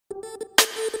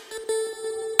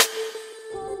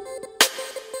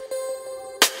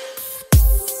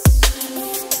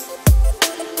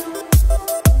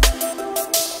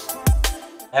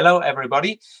Hello,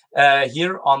 everybody.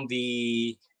 Here on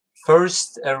the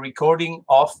first recording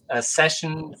of a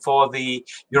session for the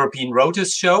European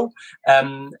Rotors Show.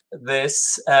 The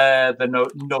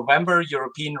November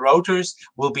European Rotors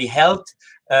will be held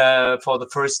for the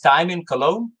first time in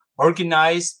Cologne,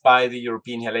 organized by the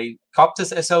European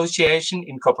Helicopters Association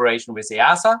in cooperation with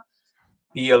EASA.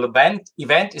 The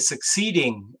event is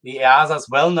succeeding the EASA's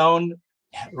well-known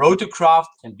Rotorcraft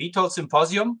and VTOL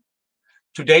Symposium.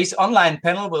 Today's online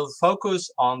panel will focus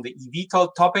on the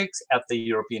eVTOL topics at the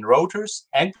European Rotors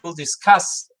and will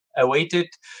discuss awaited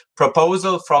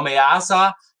proposal from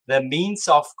EASA, the means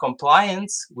of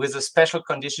compliance with the special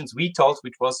conditions VTOLs,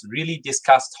 which was really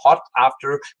discussed hot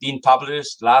after being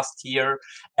published last year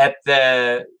at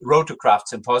the Rotorcraft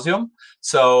Symposium.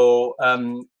 So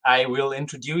I will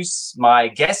introduce my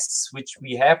guests, which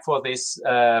we have for this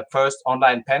first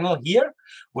online panel here,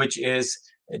 which is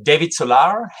David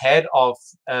Solar, head of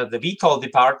the VTOL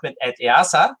department at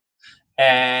EASA.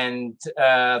 And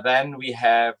then we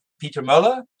have Peter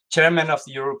Möller, chairman of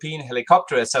the European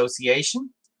Helicopter Association.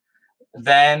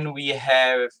 Then we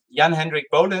have Jan-Hendrik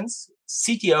Boelens,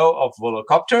 CTO of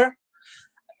Volocopter.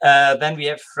 Then we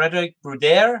have Frédéric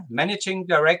Bruder, managing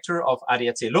director of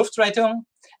ADAC Luftrettung.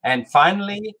 And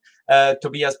finally,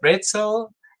 Tobias Bretzel,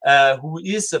 who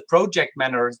is a project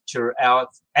manager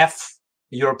at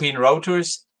European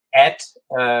Rotors at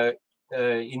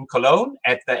in Cologne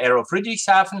at the Aero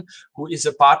Friedrichshafen, who is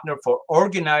a partner for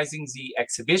organizing the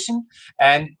exhibition.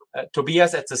 And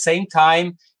Tobias at the same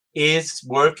time is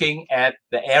working at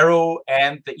the Aero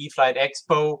and the eFlight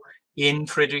Expo in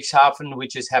Friedrichshafen,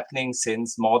 which is happening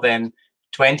since more than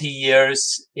 20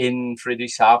 years in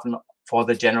Friedrichshafen for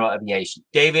the general aviation.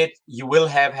 David, you will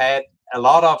have had a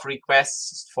lot of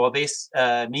requests for this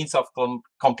means of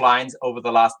compliance over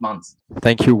the last months.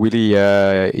 Thank you, Willi.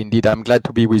 Indeed, I'm glad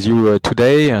to be with you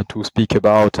today to speak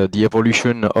about the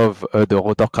evolution of the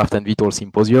Rotorcraft and VTOL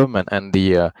Symposium and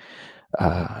the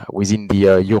within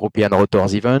the European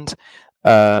Rotors event.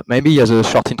 Maybe as a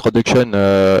short introduction,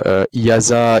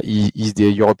 EASA is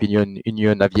the European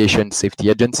Union Aviation Safety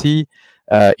Agency.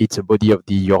 It's a body of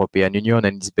the European Union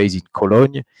and it's based in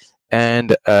Cologne.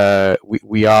 And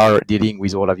we are dealing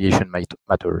with all aviation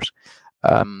matters.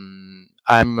 I'm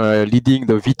leading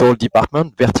the VTOL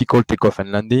department, vertical takeoff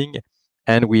and landing,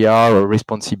 and we are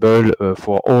responsible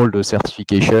for all the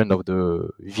certification of the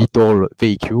VTOL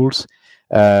vehicles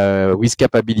with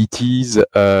capabilities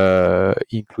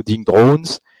including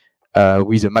drones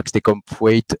with a max takeoff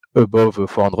weight above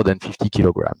 450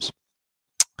 kilograms.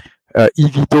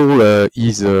 eVTOL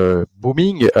is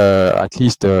booming, at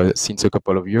least since a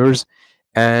couple of years,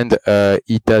 and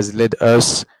it has led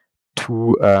us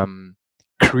to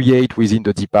create within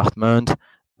the department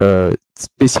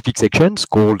specific sections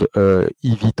called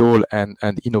eVTOL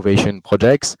and innovation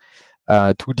projects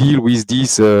to deal with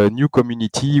this new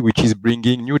community, which is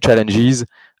bringing new challenges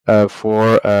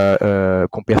for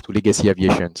compared to legacy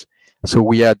aviations. So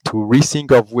we had to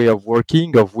rethink of way of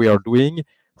working, of way of doing,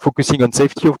 focusing on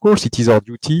safety, of course, it is our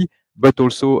duty, but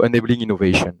also enabling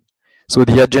innovation. So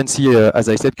the agency, as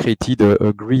I said, created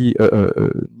a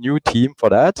new team for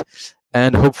that,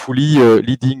 and hopefully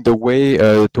leading the way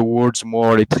towards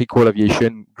more electrical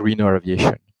aviation, greener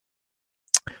aviation.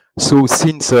 So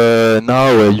since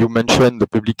now you mentioned the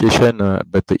publication,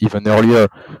 but even earlier,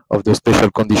 of the special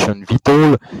condition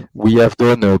VTOL, we have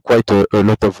done quite a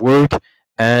lot of work.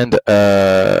 And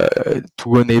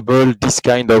to enable this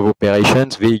kind of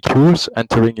operations, vehicles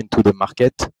entering into the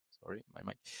market, sorry, my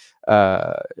mic,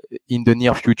 in the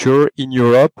near future in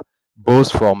Europe,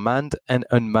 both for manned and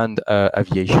unmanned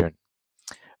aviation.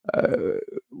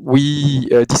 We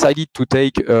decided to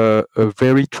take a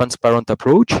very transparent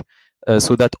approach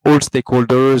so that all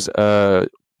stakeholders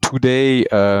today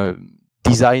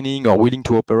designing or willing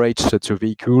to operate such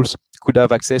vehicles could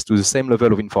have access to the same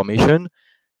level of information,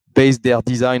 base their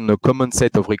design on a common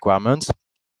set of requirements.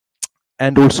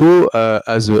 And also,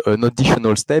 as an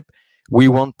additional step, we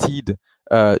wanted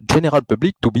general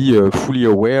public to be fully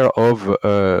aware of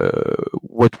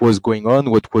what was going on,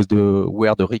 what was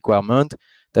were the requirement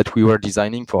that we were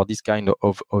designing for this kind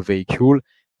of vehicle.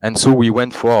 And so we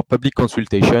went for public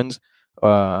consultations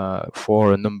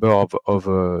for a number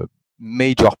of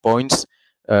major points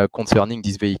concerning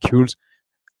these vehicles,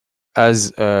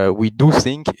 as we do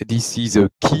think this is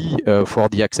a key for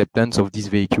the acceptance of these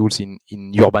vehicles in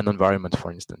urban environments,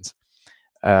 for instance.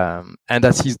 And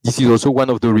this is also one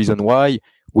of the reasons why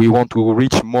we want to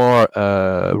reach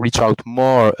out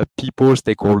more people,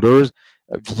 stakeholders,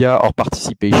 via our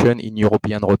participation in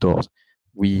European Rotors.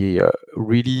 We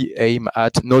really aim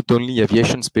at not only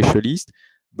aviation specialists,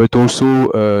 but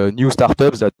also new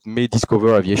startups that may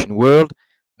discover aviation world,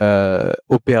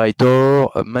 operator,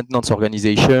 maintenance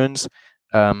organizations,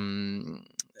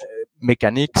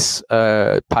 mechanics,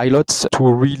 pilots,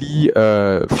 to really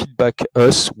feedback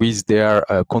us with their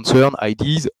concern,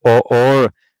 ideas, or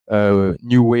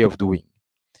new way of doing.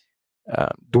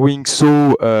 Doing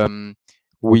so,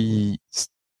 we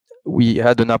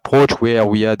had an approach where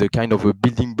we had a kind of a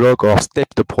building block or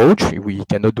stepped approach. We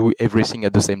cannot do everything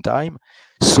at the same time.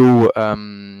 So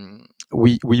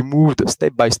we moved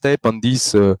step by step on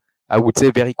this, I would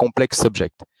say, very complex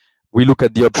subject. We look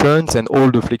at the options and all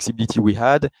the flexibility we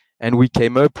had, and we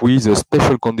came up with a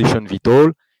special condition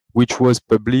VTOL, which was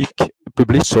published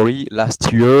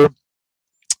last year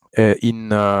in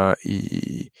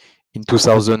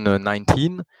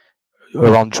 2019,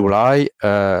 around July,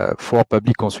 for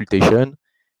public consultation,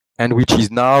 and which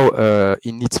is now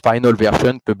in its final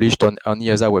version published on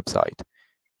EASA website.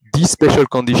 This special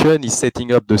condition is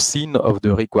setting up the scene of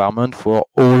the requirement for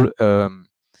all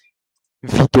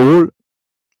VTOL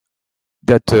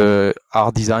that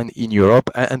are designed in Europe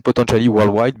and potentially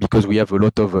worldwide, because we have a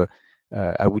lot of,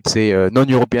 I would say,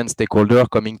 non-European stakeholders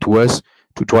coming to us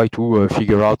to try to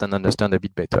figure out and understand a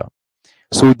bit better.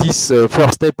 So this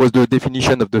first step was the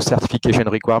definition of the certification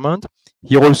requirement.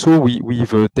 Here also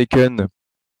we've taken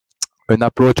an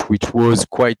approach which was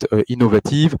quite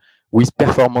innovative, with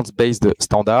performance-based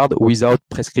standard without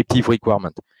prescriptive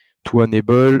requirement, to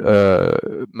enable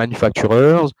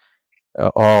manufacturers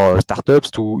or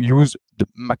startups to use the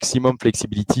maximum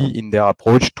flexibility in their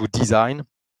approach to design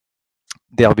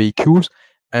their vehicles,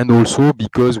 and also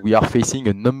because we are facing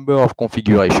a number of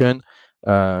configurations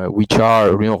which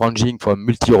are ranging from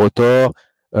multi-rotor,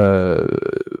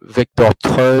 vector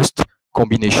thrust,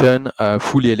 combination,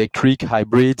 fully electric,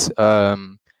 hybrids,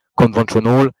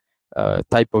 conventional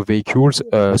type of vehicles,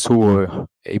 so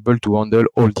able to handle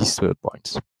all these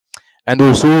points. And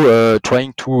also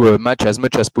trying to match as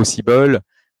much as possible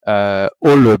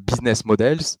all business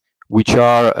models which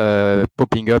are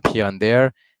popping up here and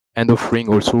there, and offering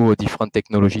also different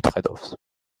technology trade-offs.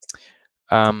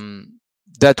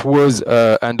 That was,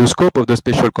 and the scope of the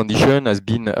special condition has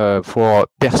been for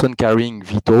person carrying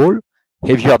VTOL,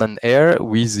 heavier than air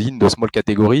within the small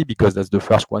category, because that's the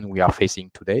first one we are facing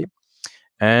today.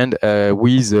 And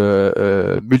with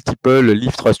multiple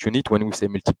lift thrust unit, when we say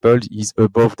multiple, is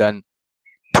above than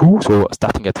 2, so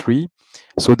starting at 3,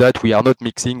 so that we are not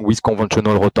mixing with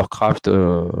conventional rotorcraft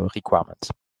requirements.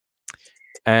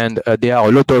 And there are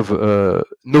a lot of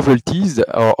novelties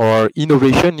or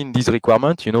innovation in this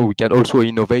requirement. You know, we can also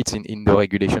innovate in the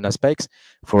regulation aspects.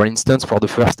 For instance, for the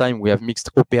first time, we have mixed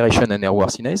operation and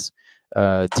airworthiness.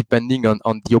 Depending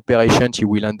on the operations, you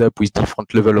will end up with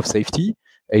different level of safety,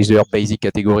 either basic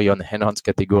category or enhanced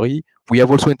category. We have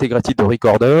also integrated the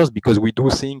recorders, because we do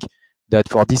think that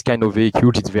for this kind of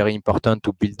vehicles, it's very important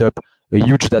to build up a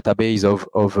huge database of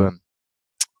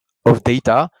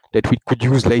data that we could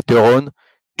use later on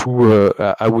to,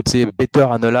 I would say, better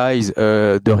analyze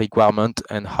the requirement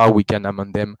and how we can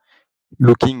amend them,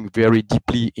 looking very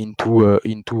deeply into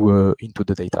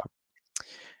the data.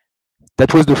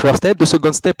 That was the first step. The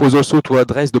second step was also to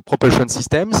address the propulsion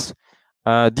systems.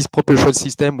 This propulsion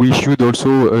system, we issued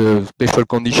also special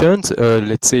conditions,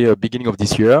 let's say beginning of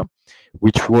this year,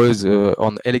 which was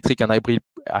on electric and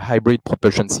hybrid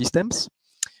propulsion systems.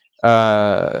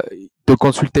 The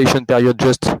consultation period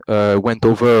just went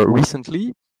over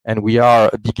recently, and we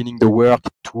are beginning the work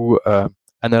to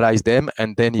analyze them,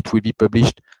 and then it will be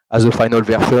published as a final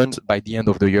version by the end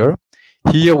of the year.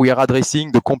 Here we are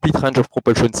addressing the complete range of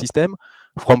propulsion system,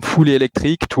 from fully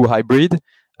electric to hybrid,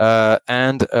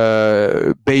 and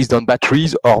based on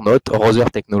batteries or not, or other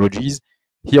technologies.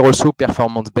 Here also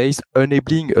performance-based,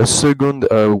 enabling a second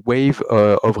wave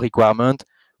of requirement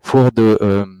for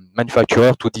the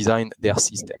manufacturer to design their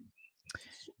system.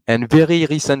 And very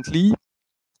recently,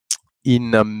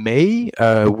 in May,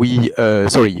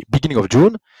 beginning of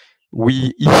June,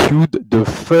 we issued the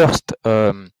first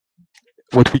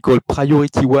what we call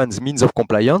priority ones means of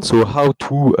compliance. So how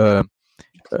to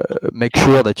make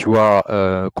sure that you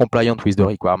are compliant with the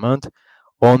requirement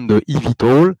on the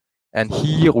eVTOL. And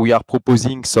here we are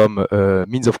proposing some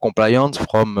means of compliance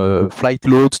from flight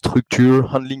load, structure,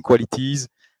 handling qualities,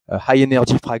 high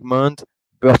energy fragment,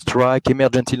 burst track,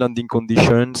 emergency landing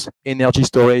conditions, energy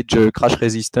storage, crash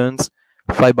resistance,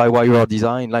 fly-by-wire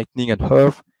design, lightning and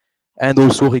earth, and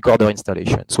also recorder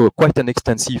installation. So quite an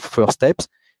extensive first steps.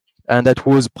 And that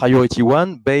was priority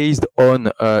one, based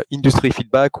on industry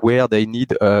feedback where they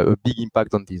need a big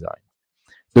impact on design.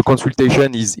 The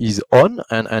consultation is on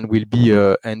and will be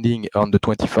ending on the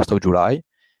 21st of July.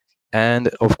 And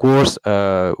of course,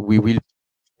 we will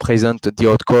present the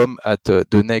outcome at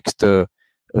the next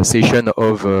session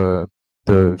of the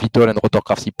VTOL and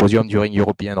Rotorcraft Symposium during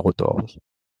European Rotors.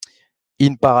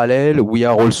 In parallel, we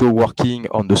are also working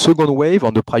on the second wave,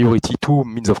 on the priority 2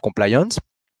 means of compliance,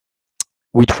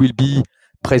 which will be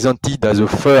presented as a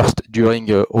first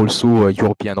during also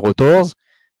European Rotors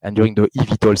and during the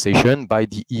eVTOL session by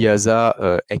the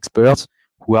EASA experts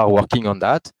who are working on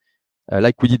that,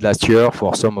 like we did last year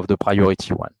for some of the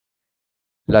priority 1.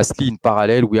 Lastly, in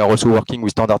parallel, we are also working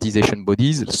with standardization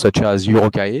bodies such as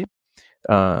EUROPEAN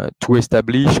to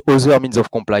establish other means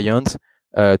of compliance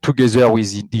together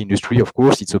with the industry. Of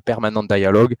course, it's a permanent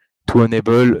dialogue to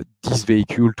enable this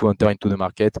vehicle to enter into the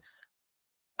market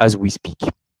as we speak.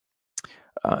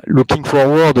 Looking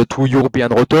forward to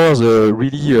European Rotors,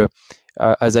 really,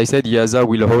 as I said, EASA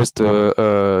will host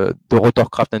the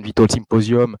Rotorcraft and VTOL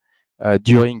Symposium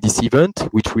during this event,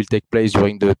 which will take place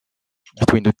during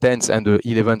between the 10th and the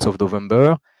 11th of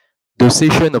November. The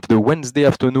session of the Wednesday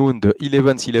afternoon, the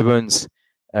 11th,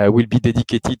 will be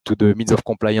dedicated to the means of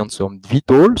compliance on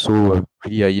VTOL. So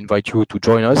really, I invite you to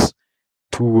join us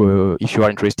to, if you are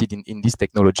interested in these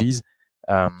technologies,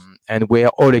 and where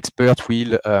all experts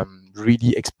will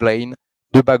really explain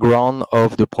the background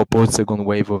of the proposed second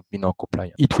wave of minor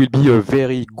compliance. It will be a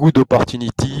very good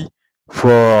opportunity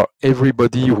for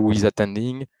everybody who is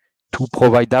attending to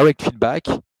provide direct feedback,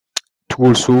 to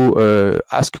also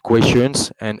ask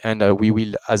questions, and we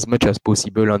will, as much as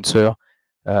possible, answer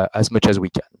as much as we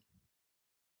can.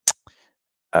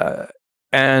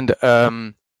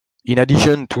 In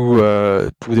addition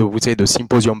to the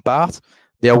symposium part,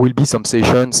 there will be some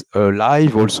sessions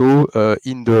live also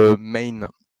in the main,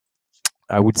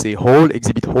 I would say,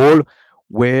 exhibit hall,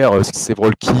 where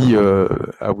several key,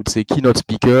 I would say, keynote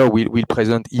speakers will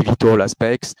present eVTOL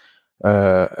aspects,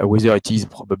 whether it is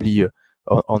probably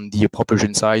on the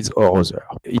propulsion side or other.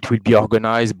 It will be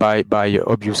organized by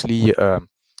obviously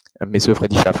Messe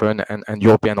Friedrichshafen and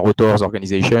European Rotors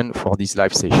organization for this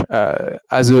live session.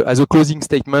 As a closing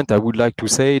statement, I would like to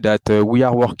say that we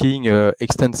are working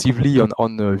extensively on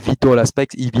VTOL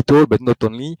aspects, eVTOL, but not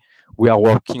only. We are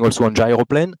working also on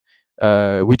gyroplane,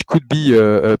 which could be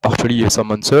partially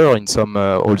some answer in some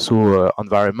also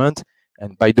environment.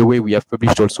 And by the way, we have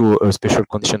published also a special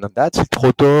condition on that.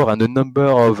 Rotor and a number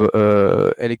of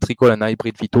electrical and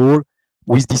hybrid VTOL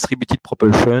with distributed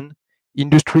propulsion.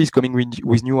 Industry is coming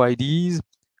with new ideas,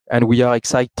 and we are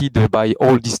excited by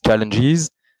all these challenges.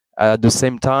 At the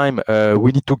same time,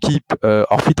 we need to keep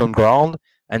our feet on ground,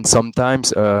 and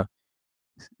sometimes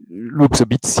looks a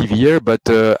bit severe, but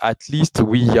at least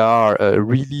we are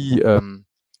really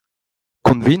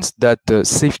convinced that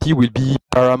safety will be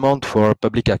paramount for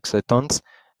public acceptance.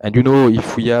 And you know,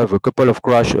 if we have a couple of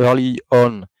crashes early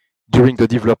on during the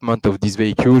development of these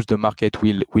vehicles, the market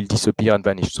will disappear and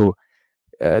vanish. So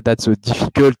that's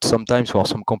difficult sometimes for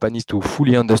some companies to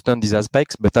fully understand these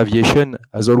aspects, but aviation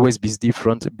has always been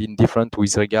different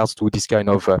with regards to this kind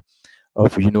of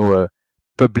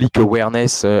public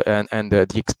awareness and the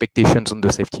expectations on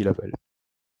the safety level.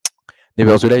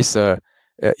 Nevertheless,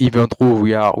 even though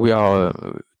we are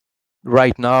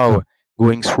right now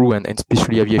going through, and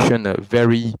especially aviation,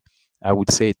 very, I would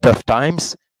say, tough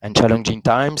times and challenging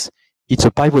times, it's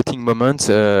a pivoting moment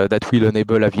that will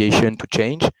enable aviation to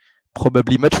change,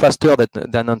 probably much faster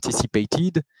than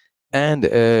anticipated, and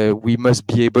we must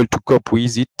be able to cope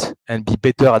with it and be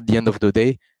better at the end of the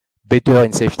day, better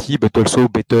in safety, but also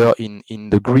better in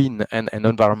the green and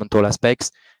environmental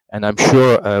aspects. And I'm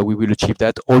sure we will achieve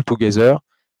that all together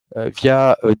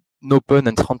via an open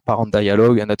and transparent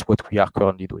dialogue, and that's what we are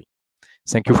currently doing.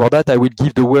 Thank you for that. I will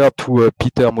give the word to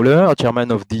Peter Möller,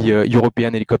 chairman of the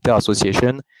European Helicopter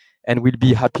Association, and we'll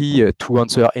be happy to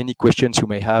answer any questions you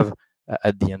may have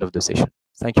at the end of the session.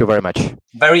 Thank you very much.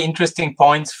 Very interesting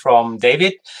points from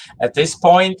David at this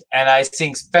point, and I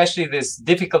think especially these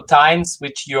difficult times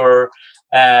which you're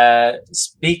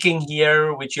speaking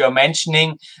here, which you're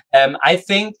mentioning, I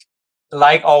think,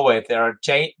 like always, there are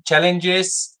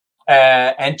challenges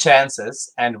and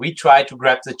chances, and we try to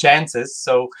grab the chances.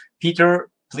 So, Peter,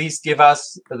 please give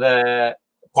us the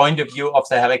point of view of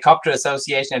the Helicopter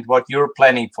Association and what you're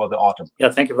planning for the autumn. Yeah,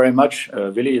 thank you very much,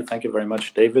 Willi. Thank you very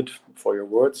much, David, for your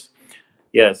words.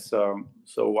 Yes,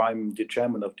 so I'm the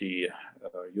chairman of the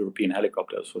European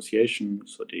Helicopter Association.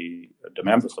 So the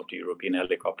members of the European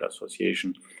Helicopter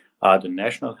Association are the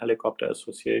national helicopter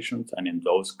associations, and in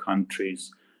those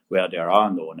countries where there are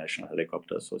no national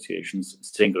helicopter associations,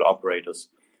 single operators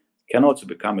can also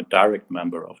become a direct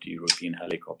member of the European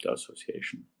Helicopter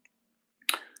Association.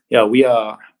 Yeah, we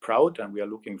are proud and we are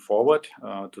looking forward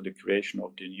to the creation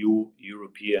of the new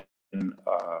European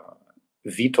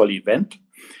VTOL event.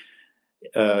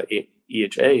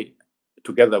 EHA,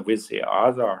 together with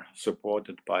EASA,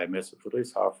 supported by Messe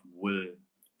Friedrichshafen, will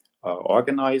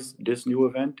organize this new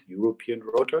event, European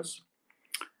Rotors.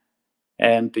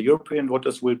 And the European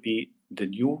Rotors will be the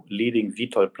new leading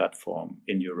VTOL platform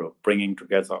in Europe, bringing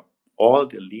together all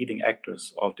the leading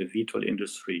actors of the VTOL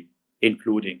industry,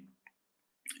 including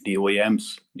the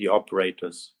OEMs, the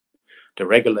operators, the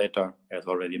regulator, as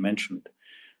already mentioned,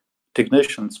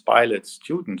 technicians, pilots,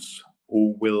 students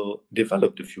who will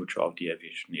develop the future of the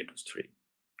aviation industry.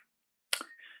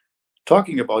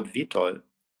 Talking about VTOL,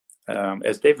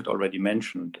 as David already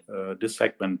mentioned, this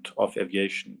segment of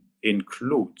aviation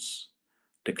includes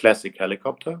the classic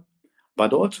helicopter,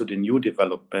 but also the new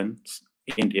developments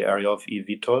in the area of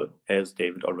eVTOL, as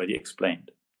David already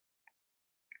explained.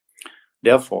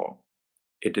 Therefore,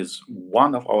 it is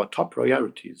one of our top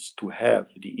priorities to have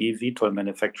the eVTOL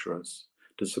manufacturers,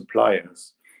 the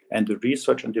suppliers, and the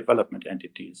research and development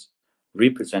entities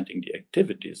representing the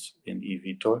activities in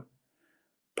eVTOL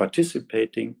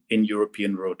participating in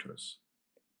European Rotors.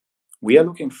 We are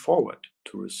looking forward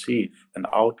to receive an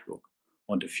outlook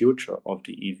on the future of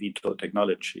the eVTOL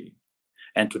technology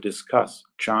and to discuss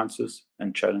chances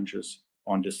and challenges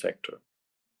on this sector.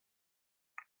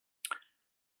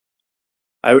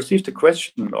 I've received this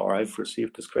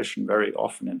question very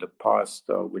often in the past,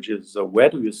 which is where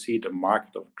do you see the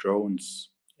market of drones,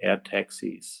 air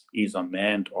taxis, either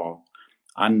manned or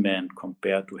unmanned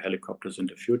compared to helicopters in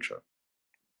the future?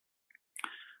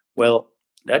 Well,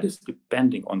 that is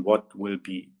depending on what will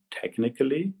be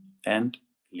technically and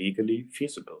legally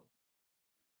feasible.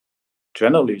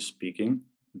 Generally speaking,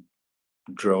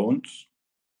 drones,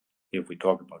 if we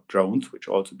talk about drones, which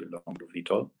also belong to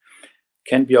VTOL,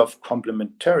 can be of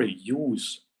complementary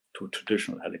use to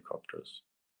traditional helicopters.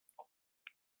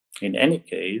 In any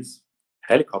case,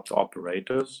 helicopter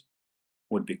operators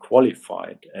would be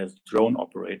qualified as drone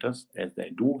operators as they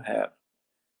do have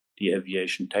the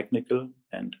aviation technical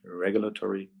and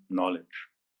regulatory knowledge.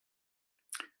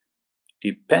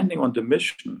 Depending on the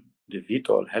mission, the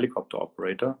VTOL helicopter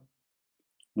operator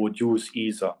would use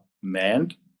either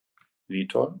manned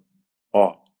VTOL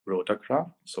or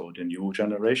rotorcraft, so the new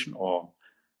generation, or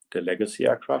the legacy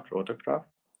aircraft, rotorcraft,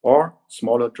 or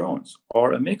smaller drones,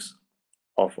 or a mix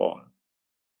of all.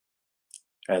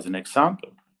 As an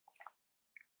example,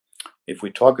 if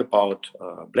we talk about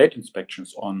blade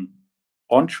inspections on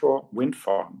onshore wind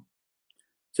farm,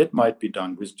 that might be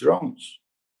done with drones.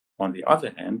 On the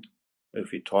other hand,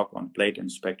 if we talk on blade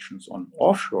inspections on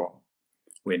offshore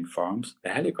wind farms, a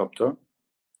helicopter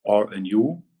or a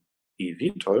new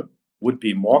eVTOL would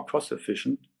be more cost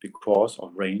efficient because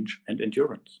of range and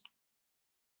endurance.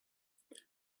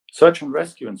 Search and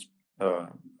rescue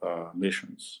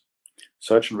missions.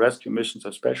 Search and rescue missions,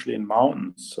 especially in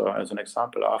mountains, as an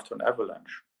example, after an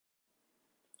avalanche.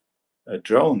 A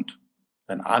drone,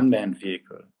 an unmanned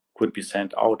vehicle, could be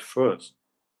sent out first,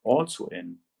 also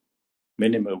in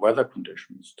minimal weather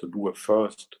conditions, to do a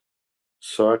first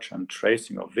search and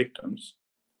tracing of victims,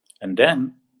 and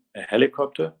then a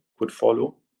helicopter could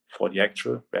follow for the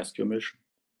actual rescue mission.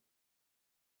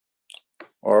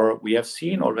 Or we have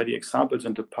seen already examples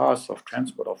in the past of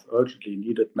transport of urgently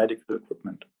needed medical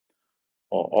equipment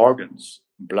or organs,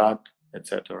 blood,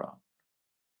 etc.,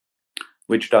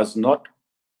 which does not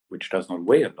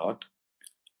weigh a lot,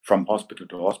 from hospital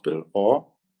to hospital or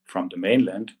from the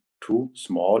mainland to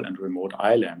small and remote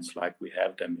islands like we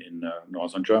have them in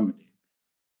northern Germany.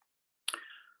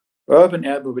 Urban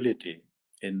air mobility.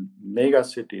 In mega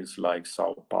cities like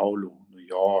Sao Paulo, New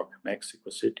York,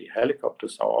 Mexico City,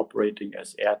 helicopters are operating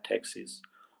as air taxis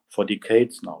for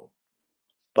decades now.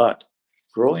 But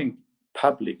growing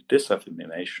public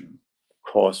disinformation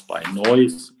caused by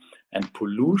noise and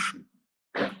pollution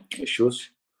issues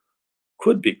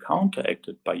could be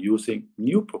counteracted by using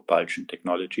new propulsion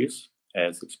technologies,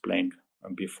 as explained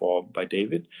before by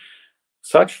David,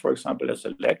 such, for example, as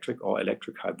electric or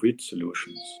electric hybrid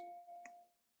solutions.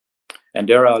 And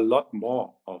there are a lot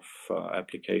more of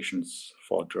applications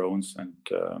for drones and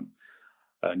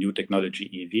new technology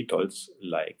eVTOLs,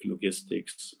 like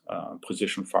logistics,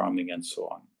 precision farming, and so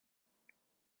on.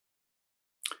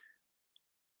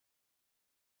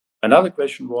 Another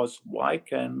question was, why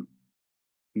can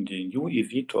the new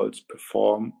eVTOLs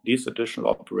perform these additional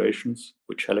operations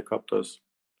which helicopters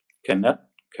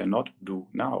cannot do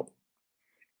now?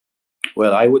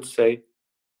 Well, I would say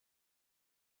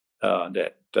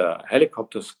that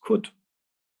helicopters could.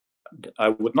 I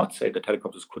would not say that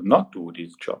helicopters could not do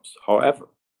these jobs. However,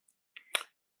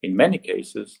 in many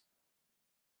cases,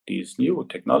 these new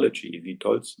technology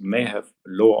eVTOLs may have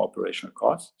lower operational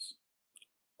costs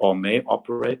or may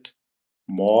operate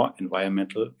more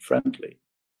environmental friendly.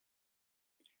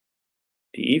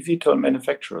 The eVTOL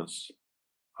manufacturers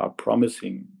are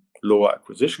promising lower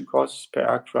acquisition costs per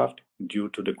aircraft due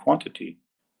to the quantity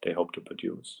they hope to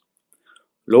produce,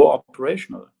 lower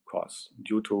operational costs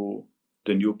due to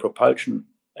the new propulsion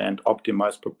and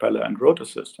optimized propeller and rotor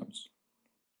systems.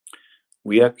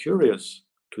 We are curious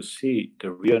to see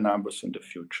the real numbers in the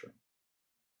future.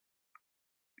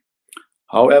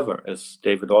 However, as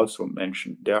David also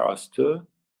mentioned, there are still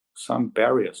some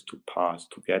barriers to pass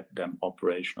to get them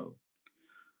operational,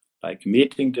 like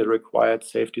meeting the required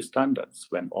safety standards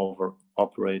when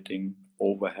operating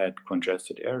overhead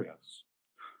congested areas,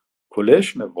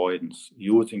 collision avoidance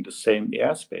using the same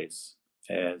airspace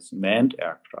as manned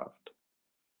aircraft,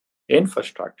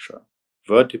 infrastructure,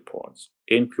 vertiports,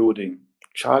 including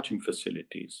charging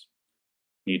facilities,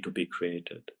 need to be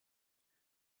created.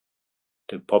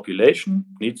 The population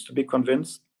needs to be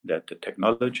convinced that the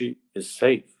technology is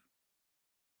safe.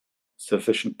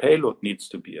 Sufficient payload needs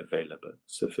to be available.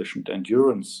 Sufficient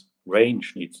endurance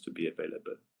range needs to be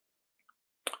available.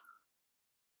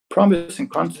 Promising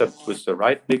concepts with the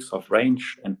right mix of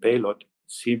range and payload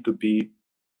seem to be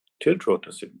tilt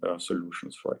rotor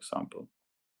solutions, for example.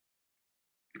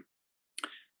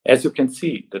 As you can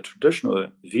see, the traditional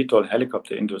VTOL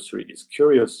helicopter industry is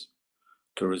curious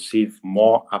to receive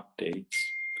more updates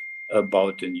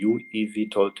about the new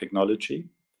eVTOL technology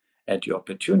and the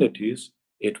opportunities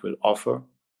it will offer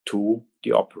to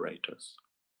the operators.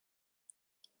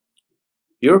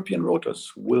 European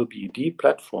Rotors will be the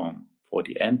platform for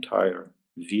the entire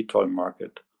VTOL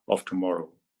market of tomorrow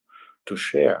to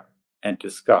share and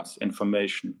discuss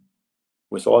information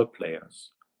with all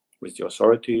players, with the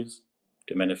authorities,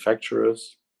 the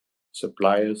manufacturers,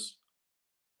 suppliers,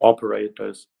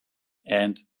 operators,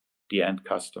 and the end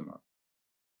customer.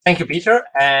 Thank you, Peter.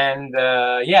 And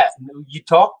yeah, you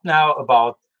talked now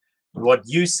about what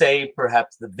you say,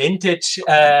 perhaps the vintage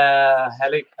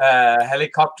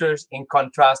helicopters in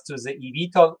contrast to the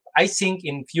eVTOL. I think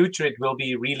in future it will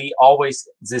be really always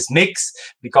this mix,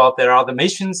 because there are the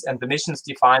missions, and the missions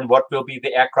define what will be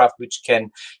the aircraft which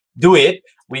can do it.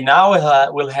 We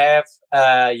now will have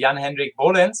Jan-Hendrik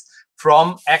Boelens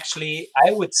from, actually,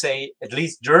 I would say at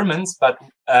least Germans, but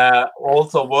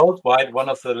also worldwide, one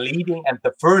of the leading and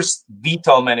the first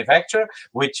VTOL manufacturer,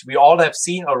 which we all have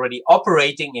seen already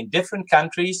operating in different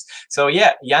countries. So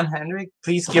yeah, Jan-Hendrik,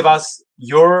 please give us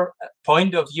your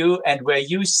point of view and where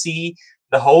you see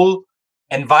the whole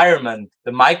environment,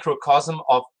 the microcosm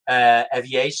of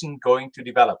aviation going to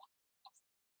develop.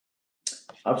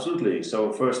 Absolutely.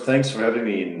 So first, thanks for having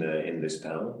me in this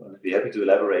panel. I'd be happy to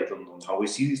elaborate on how we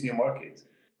see this new market.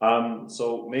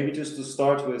 So maybe just to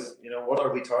start with, what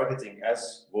are we targeting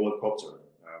as Volocopter?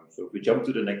 So if we jump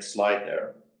to the next slide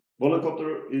there,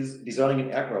 Volocopter is designing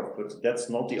an aircraft, but that's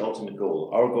not the ultimate goal.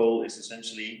 Our goal is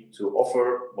essentially to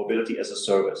offer mobility as a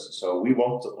service. So we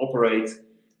want to operate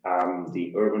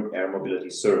the urban air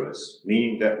mobility service,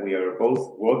 meaning that we are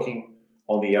both working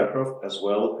on the aircraft as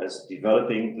well as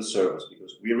developing the service,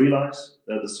 because we realize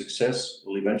that the success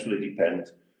will eventually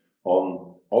depend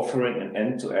on offering an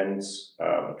end-to-end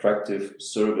attractive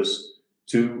service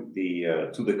to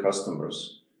the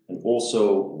customers, and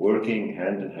also working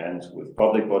hand in hand with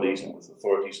public bodies and with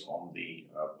authorities on the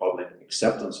public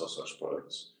acceptance of such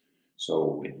products.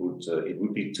 So it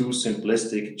would be too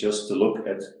simplistic just to look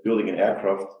at building an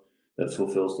aircraft that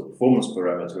fulfills the performance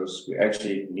parameters. We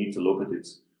actually need to look at it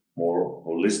more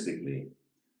holistically,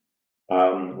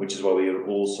 which is why we are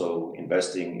also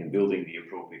investing in building the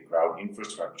appropriate ground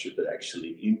infrastructure that actually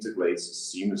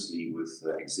integrates seamlessly with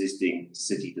existing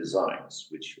city designs,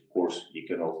 which of course you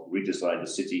cannot redesign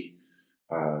the city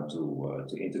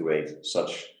to integrate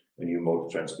such a new mode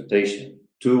of transportation.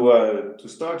 To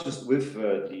start just with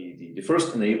the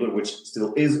first enabler, which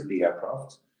still is the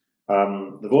aircraft,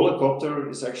 the Volocopter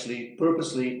is actually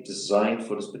purposely designed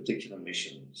for this particular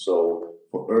mission. So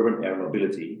for urban air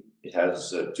mobility, it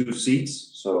has 2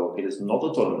 seats, so it is not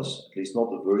autonomous, at least not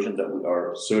the version that we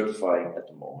are certifying at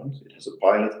the moment. It has a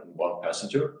pilot and 1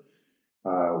 passenger,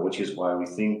 which is why we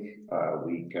think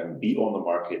we can be on the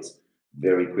market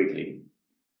very quickly.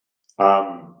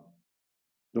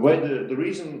 The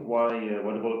reason why the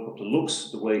Volocopter looks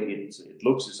the way it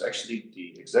looks is actually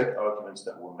the exact arguments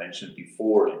that were mentioned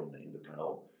before in the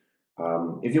panel.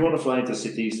 If you want to fly into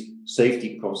cities,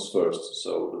 safety comes first.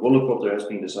 So the Volocopter has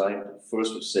been designed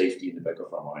first with safety in the back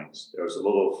of our minds. There's a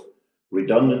lot of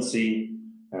redundancy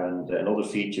and other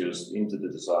features into the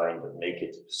design that make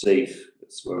it safe.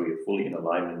 It's where we're fully in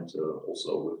alignment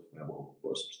also with what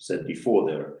was said before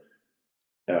there.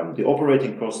 The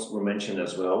operating costs were mentioned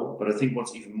as well, but I think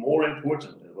what's even more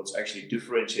important and what's actually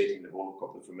differentiating the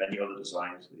Volocopter from many other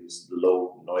designs is the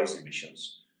low noise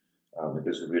emissions.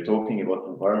 Because we're talking about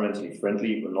environmentally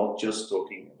friendly, we're not just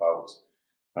talking about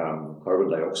carbon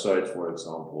dioxide, for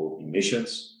example,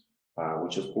 emissions,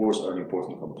 which of course are an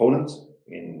important component.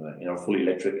 In our fully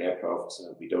electric aircraft,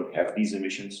 we don't have these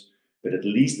emissions, but at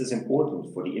least as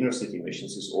important for the inner city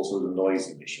emissions is also the noise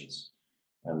emissions.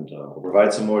 And I'll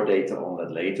provide some more data on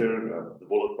that later. The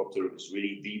Volocopter is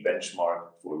really the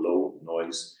benchmark for low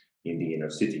noise in the inner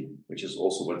city, which is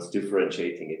also what's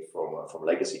differentiating it from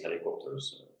legacy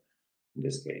helicopters in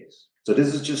this case. So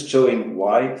this is just showing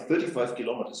why 35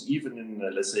 kilometers, even in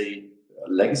let's say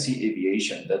legacy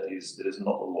aviation, that is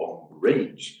not a long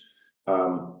range.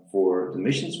 For the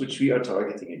missions which we are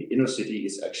targeting in the inner city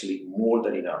is actually more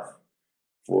than enough.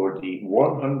 For the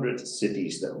 100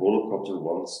 cities that Volocopter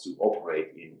wants to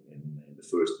operate in the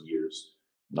first years,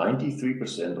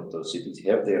 93% of those cities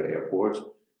have their airport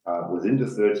within the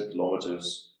 30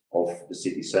 kilometers of the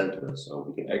city center. So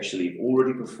we can actually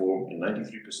already perform in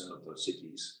 93% of those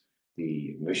cities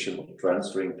the mission of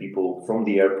transferring people from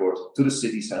the airport to the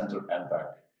city center and back.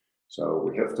 So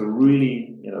we have to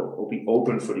really, be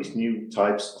open for these new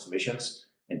types of missions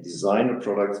and design a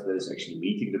product that is actually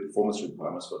meeting the performance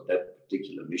requirements for that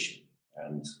particular mission.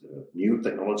 And new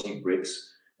technology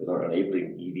bricks that are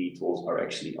enabling eVTOLs are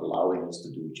actually allowing us to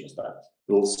do just that.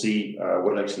 We'll see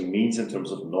what it actually means in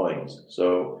terms of noise.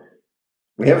 So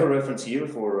we have a reference here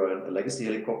for a legacy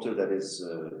helicopter that is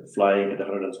flying at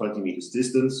 120 meters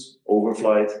distance,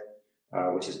 overflight,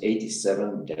 which is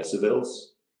 87 decibels.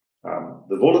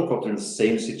 The Volocopter in the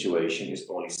same situation is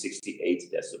only 68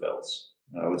 decibels.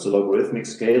 Now it's a logarithmic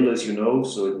scale, as you know,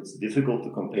 so it's difficult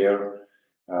to compare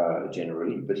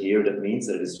generally, but here that means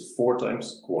that it is 4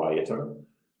 times quieter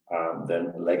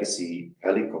than a legacy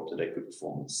helicopter that could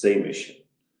perform the same mission.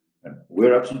 And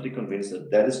we're absolutely convinced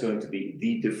that that is going to be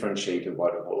the differentiator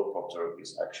why the Volocopter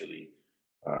is actually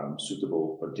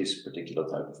suitable for this particular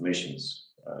type of missions.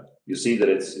 You see that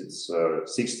it's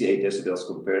 68 decibels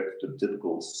compared to the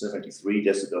typical 73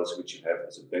 decibels which you have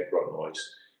as a background noise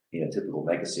in a typical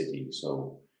megacity.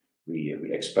 So we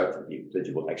expect that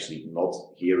you will actually not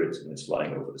hear it when it's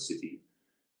flying over the city.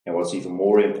 And what's even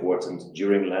more important,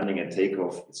 during landing and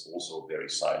takeoff, it's also very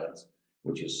silent,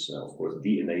 which is, of course,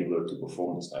 the enabler to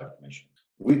perform this type of mission.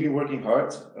 We've been working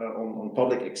hard on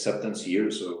public acceptance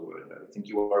here. So I think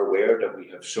you are aware that we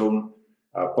have shown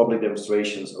public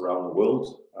demonstrations around the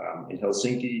world, in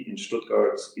Helsinki, in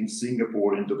Stuttgart, in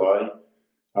Singapore, in Dubai.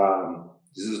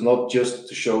 This is not just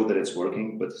to show that it's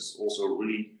working, but it's also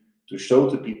really to show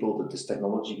to people that this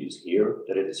technology is here,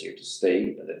 that it is here to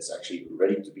stay, and that it's actually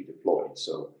ready to be deployed.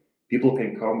 So people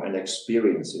can come and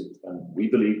experience it. And we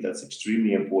believe that's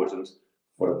extremely important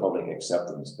for the public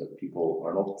acceptance, that people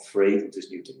are not afraid of this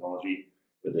new technology,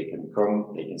 that they can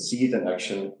come, they can see it in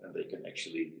action, and they can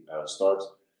actually start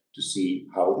to see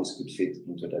how this could fit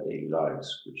into their daily lives,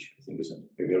 which I think is a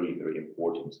very, very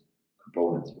important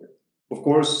component here. Of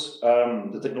course,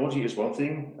 the technology is one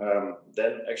thing,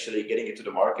 then actually getting it to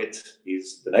the market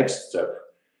is the next step.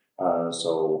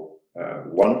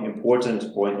 One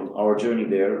important point on our journey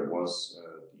there was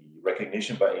the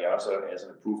recognition by EASA as an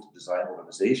approved design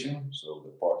organization. So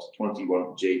the Part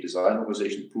 21J design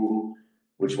organization approval,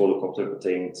 which Volocopter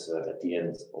attained at the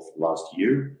end of last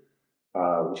year,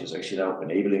 which is actually now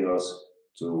enabling us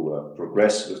to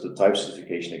progress with the type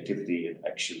certification activity and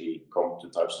actually come to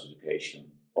type certification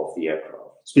of the aircraft.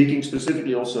 Speaking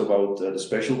specifically also about the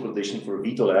special condition for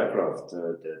VTOL aircraft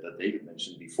that David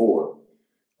mentioned before.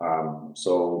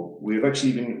 So we've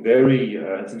actually been very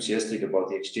enthusiastic about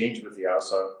the exchange with the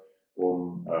EASA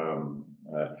on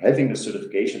having a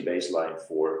certification baseline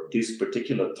for this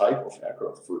particular type of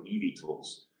aircraft for eVTOLs,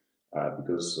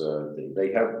 because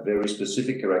they have very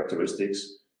specific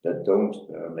characteristics that don't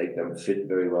make them fit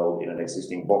very well in an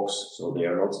existing box. So they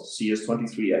are not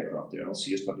CS-23 aircraft, they are not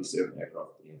CS-27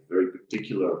 aircraft. They have very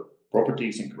particular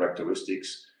properties and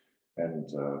characteristics, and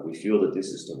we feel that this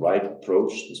is the right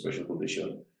approach, the special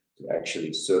condition, to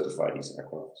actually certify these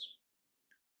aircrafts.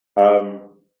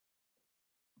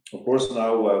 Of course,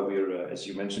 now we're, as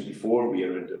you mentioned before, we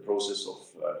are in the process of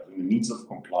the means of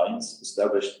compliance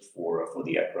established for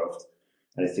the aircraft.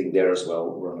 And I think there as well,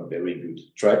 we're on a very good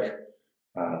track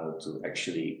to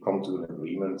actually come to an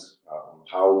agreement on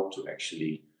how to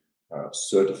actually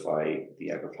certify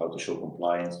the aircraft, how to show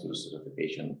compliance to the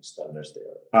certification standards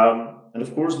there. And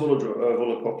of course,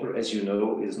 Volocopter, as you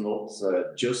know, is not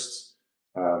just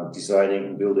designing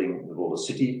and building the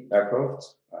Volocity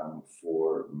aircraft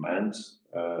for manned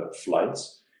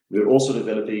flights. We're also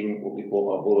developing what we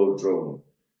call our Volo drone,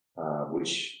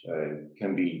 which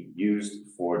can be used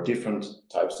for different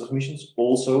types of missions,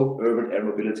 also urban air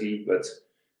mobility, but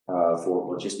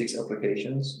for logistics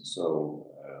applications. So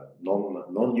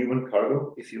non-human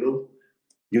cargo, if you will.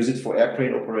 Use it for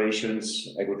aircraft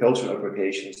operations, agricultural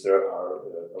applications. There are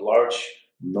a large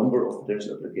number of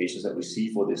potential applications that we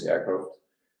see for this aircraft.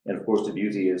 And of course, the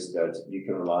beauty is that you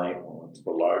can rely on, to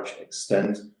a large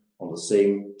extent, on the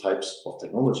same types of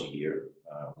technology here,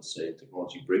 let's say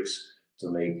technology bricks, to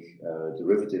make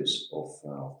derivatives of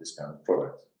this kind of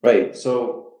product. Right,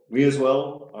 so we as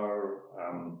well are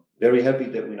very happy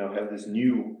that we now have this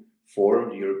new forum,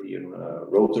 the European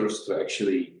Rotors, to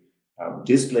actually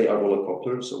display our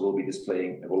Volocopter. So we'll be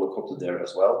displaying a Volocopter there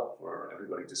as well for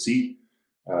everybody to see.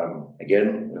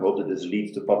 Again, I hope that this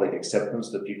leads to public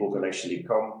acceptance, that people can actually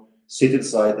come, sit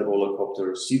inside the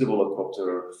Volocopter, see the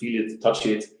Volocopter, feel it, touch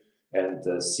it,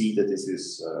 and see that this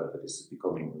is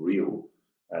becoming real.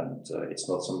 And it's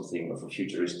not something of a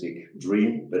futuristic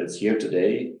dream, but it's here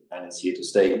today and it's here to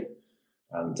stay.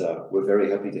 And we're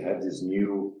very happy to have this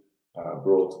new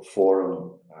broad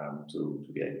forum to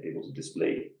be able to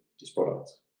display this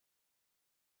product.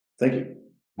 Thank you.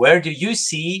 Where do you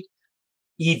see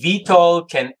eVTOL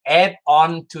can add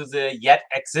on to the yet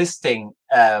existing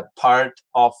part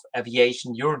of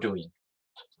aviation you're doing?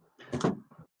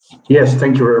 Yes,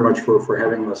 thank you very much for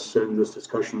having us in this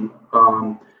discussion.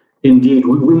 Indeed,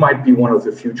 we might be one of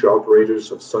the future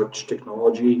operators of such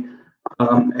technology.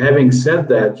 Having said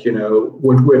that, you know,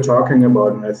 what we're talking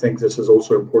about, and I think this is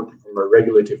also important from a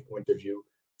regulative point of view,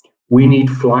 we need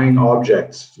flying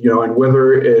objects, you know, and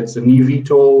whether it's an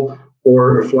eVTOL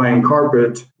or a flying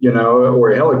carpet, you know,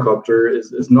 or a helicopter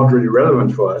is not really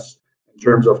relevant for us in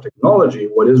terms of technology.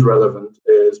 What is relevant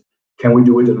is, can we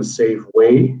do it in a safe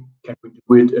way? Can we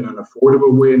do it in an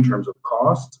affordable way in terms of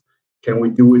cost? Can we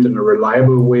do it in a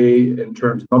reliable way in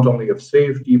terms not only of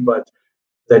safety, but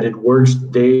that it works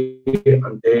day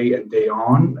on day and day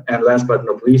on? And last but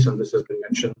not least, and this has been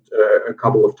mentioned a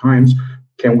couple of times,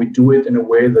 can we do it in a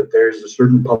way that there's a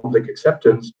certain public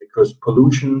acceptance? Because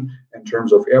pollution in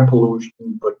terms of air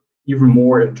pollution, but even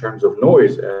more in terms of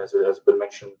noise, as it has been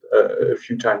mentioned a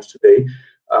few times today,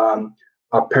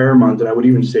 are paramount, and I would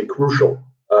even say crucial.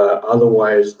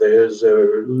 Otherwise, there's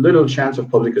a little chance of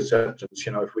public acceptance,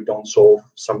 you know, if we don't solve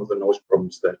some of the noise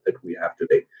problems that we have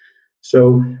today.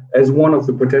 So as one of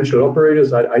the potential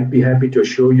operators, I'd be happy to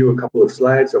show you a couple of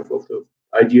slides of the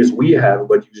ideas we have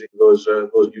about using those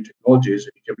new technologies.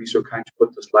 If you can be so kind to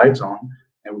put the slides on,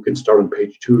 and we can start on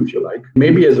page 2 if you like.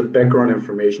 Maybe as a background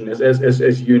information,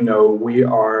 as you know, we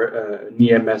are an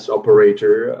EMS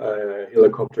operator,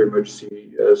 helicopter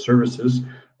emergency services.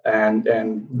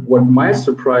 And what might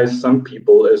surprise some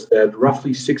people is that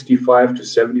roughly 65 to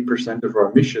 70% of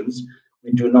our missions,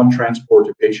 we do not transport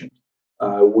a patient.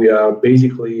 We are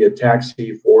basically a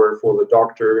taxi for the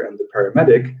doctor and the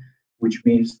paramedic, which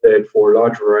means that for a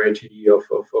large variety of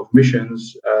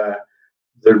missions,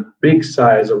 the big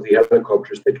size of the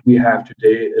helicopters that we have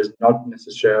today is not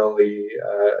necessarily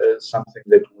something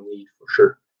that we need for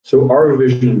sure. So our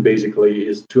vision basically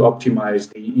is to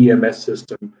optimize the EMS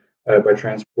system by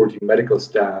transporting medical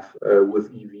staff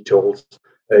with eVTOLs.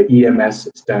 EMS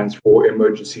stands for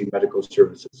Emergency Medical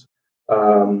Services.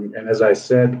 And as I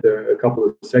said a couple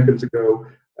of seconds ago,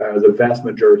 the vast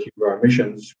majority of our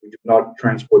missions, we do not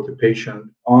transport the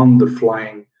patient on the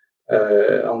flying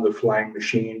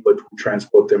machine, but we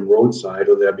transport them roadside,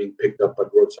 or they're being picked up by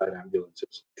roadside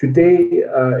ambulances. Today,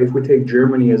 if we take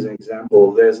Germany as an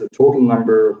example, there's a total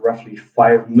number of roughly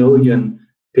 5 million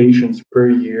patients per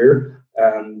year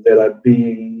that are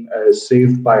being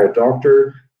saved by a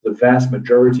doctor. The vast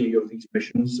majority of these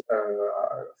missions,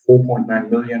 4.9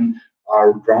 million,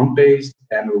 are ground-based,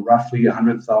 and roughly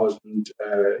 100,000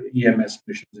 EMS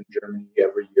missions in Germany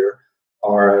every year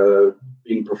are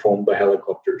being performed by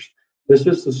helicopters. This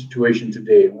is the situation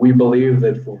today. We believe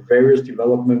that for various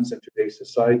developments in today's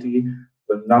society,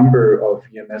 the number of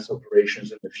EMS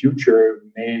operations in the future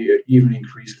may even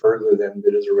increase further than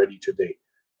it is already today.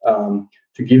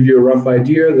 To give you a rough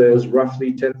idea, there's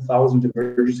roughly 10,000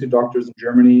 emergency doctors in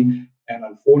Germany, and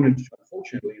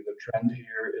unfortunately, the trend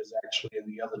here is actually in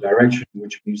the other direction,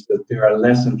 which means that there are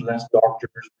less and less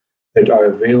doctors that are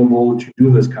available to do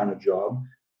this kind of job,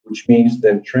 which means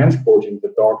that transporting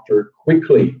the doctor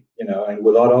quickly, you know, and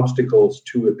without obstacles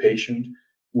to a patient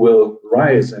will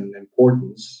rise in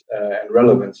importance and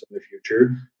relevance in the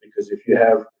future, because if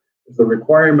the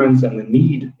requirements and the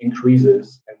need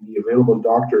increases and the available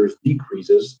doctors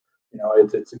decreases, you know,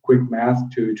 it's a quick math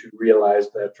to realize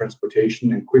that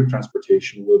transportation and quick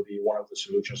transportation will be one of the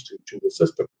solutions to the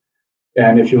system.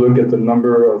 And if you look at the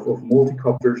number of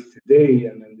multicopters today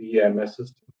and in the EMS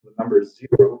system, the number is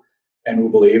 0. And we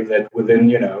believe that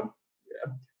within,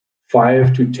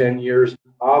 5 to 10 years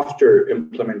after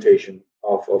implementation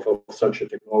of such a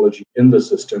technology in the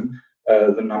system,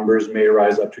 the numbers may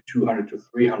rise up to 200 to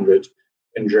 300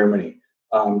 in Germany.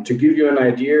 To give you an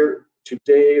idea,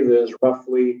 today there's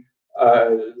roughly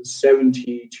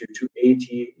 70 to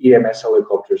 80 EMS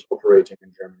helicopters operating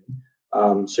in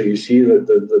Germany. So you see that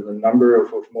the number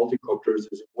of multicopters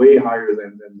is way higher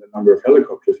than the number of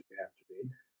helicopters we have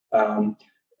today.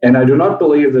 And I do not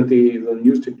believe that the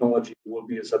new technology will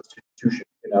be a substitution,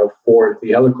 for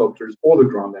the helicopters or the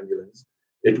ground ambulance.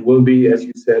 It will be, as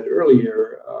you said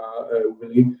earlier,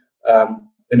 Willi,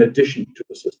 in addition to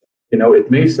the system.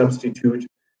 It may substitute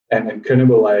and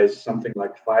cannibalize something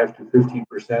like 5 to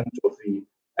 15% of the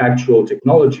actual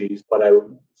technologies, but I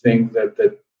think that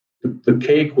the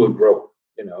cake will grow,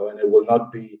 and it will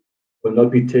not be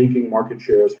taking market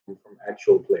shares from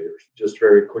actual players. Just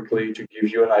very quickly to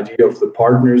give you an idea of the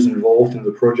partners involved in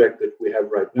the project that we have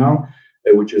right now,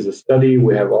 which is a study.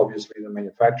 We have obviously the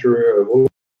manufacturer of Volocopter,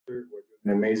 who are doing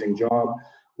an amazing job.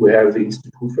 We have the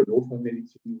Institut für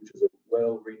Notfallmedizin, which is a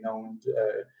well-renowned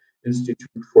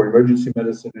institute for emergency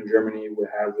medicine in Germany. We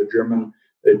have the German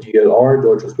DLR,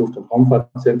 Deutsches Luft- und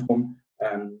Raumfahrtzentrum.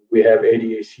 We have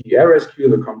ADAC Air Rescue,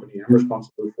 the company I'm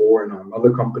responsible for, and our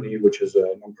mother company, which is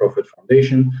a non-profit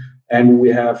foundation. And we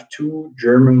have two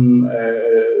German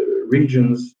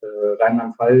regions,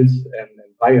 Rheinland-Pfalz and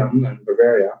Bayern and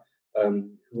Bavaria,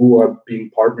 who are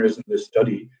being partners in this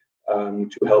study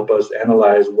to help us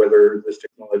analyze whether this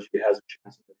technology has a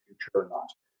chance in the future or not.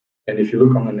 And if you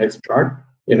look on the next chart,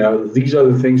 these are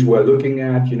the things we're looking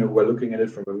at. We're looking at it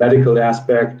from a medical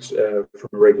aspect, from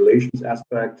a regulations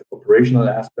aspect, operational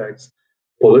aspects,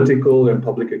 political and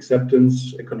public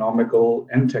acceptance, economical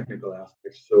and technical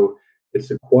aspects. So it's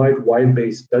a quite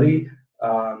wide-based study.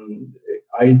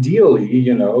 Ideally,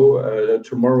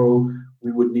 tomorrow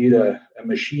we would need a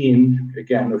machine,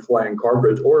 again, a flying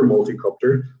carpet or a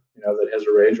multicopter, that has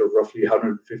a range of roughly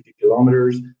 150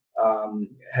 kilometers.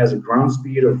 Has a ground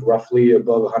speed of roughly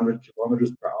above 100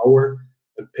 kilometers per hour,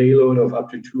 a payload of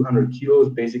up to 200 kilos.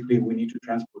 Basically, we need to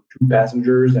transport 2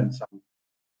 passengers and some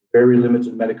very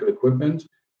limited medical equipment.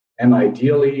 And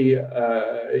ideally,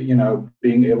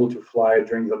 being able to fly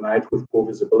during the night with poor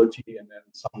visibility and then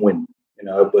some wind,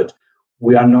 but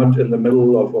we are not in the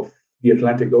middle of the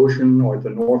Atlantic Ocean or the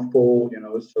North Pole,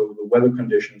 so the weather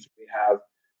conditions we have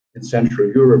in Central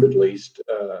Europe, at least,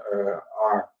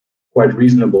 are quite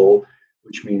reasonable,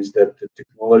 which means that the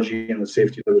technology and the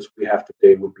safety levels we have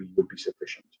today would be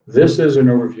sufficient. This is an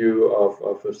overview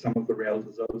of some of the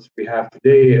results we have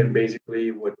today, and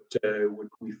basically what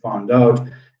we found out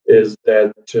is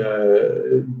that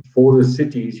for the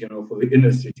cities, for the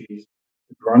inner cities,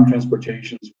 the ground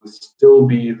transportations will still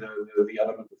be the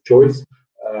element of choice.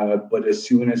 But as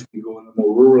soon as we go in the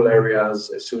more rural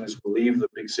areas, as soon as we leave the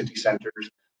big city centers,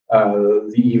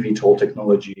 the eVTOL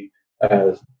technology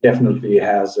definitely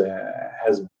has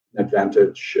an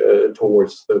advantage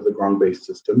towards the ground-based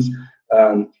systems.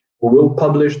 We will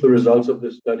publish the results of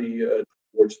this study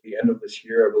towards the end of this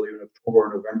year, I believe in October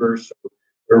or November. So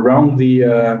around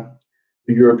the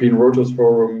European Rotors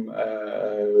Forum,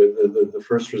 the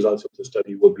first results of the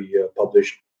study will be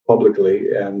published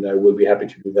publicly, and we'll be happy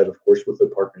to do that, of course, with the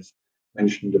partners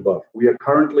mentioned above. We are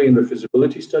currently in the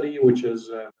feasibility study, which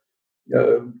is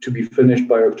to be finished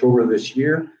by October this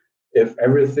year. If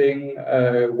everything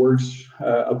works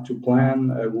up to plan,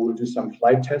 we will do some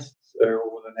flight tests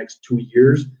over the next 2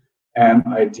 years, and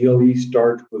ideally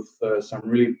start with some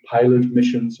really pilot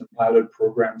missions and pilot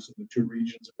programs in the 2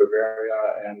 regions of Bavaria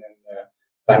and in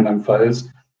Rheinland-Pfalz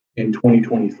in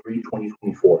 2023,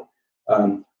 2024.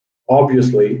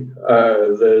 Obviously,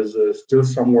 there's still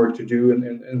some work to do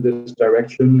in this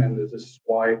direction, and this is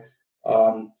why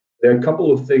there are a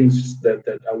couple of things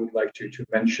that I would like to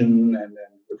mention, and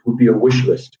it would be a wish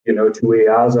list, to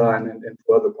EASA and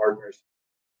to other partners.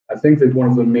 I think that one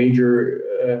of the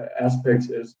major aspects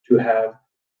is to have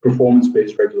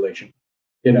performance-based regulation,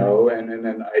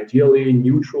 and ideally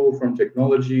neutral from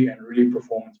technology and really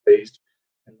performance-based,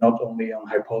 and not only on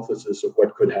hypothesis of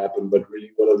what could happen, but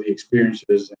really what are the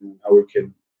experiences and how we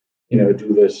can,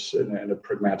 do this in a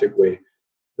pragmatic way.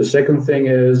 The second thing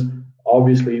is,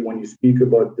 obviously, when you speak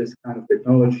about this kind of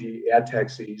technology, air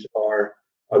taxis are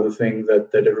the thing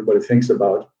that everybody thinks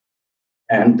about.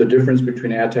 And the difference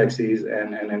between air taxis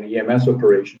and an EMS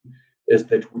operation is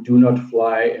that we do not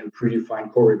fly in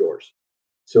predefined corridors.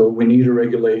 So we need a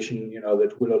regulation,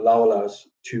 that will allow us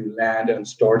to land and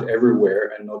start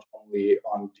everywhere and not only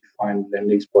on defined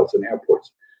landing spots and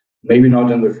airports. Maybe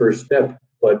not in the first step,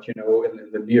 but, in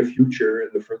the near future, in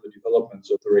the further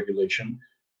developments of the regulation,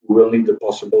 we will need the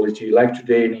possibility, like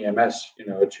today in EMS,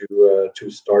 to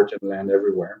start and land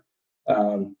everywhere.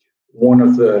 one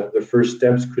of the first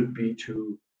steps could be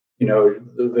to,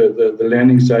 the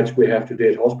landing sites we have today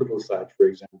at hospital sites, for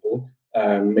example,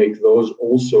 make those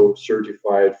also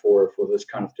certified for this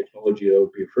kind of technology. That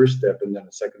would be a first step, and then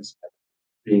a second step,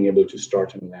 being able to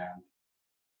start and land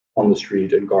on the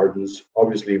street and gardens,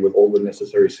 obviously with all the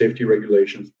necessary safety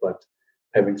regulations, but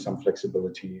having some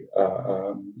flexibility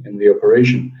in the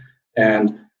operation.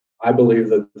 And I believe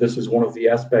that this is one of the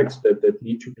aspects that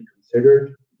need to be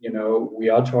considered. We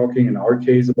are talking in our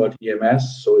case about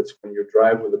EMS, so it's when you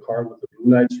drive with a car with the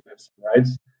blue lights, you have some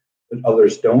rights that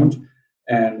others don't.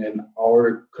 And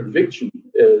our conviction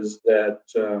is that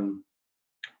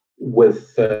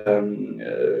with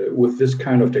this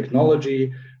kind of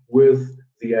technology, with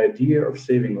the idea of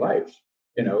saving lives,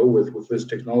 with this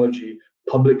technology,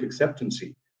 public acceptance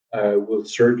will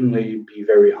certainly be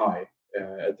very high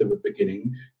at the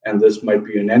beginning, and this might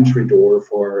be an entry door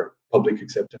for public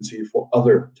acceptance for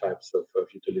other types of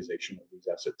utilization of these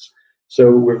assets.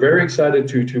 So we're very excited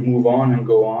to move on and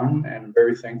go on, and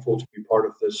very thankful to be part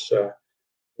of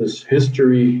this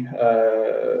history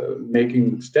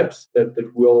making steps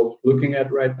that we're looking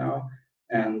at right now,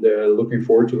 and looking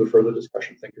forward to the further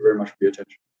discussion. Thank you very much for your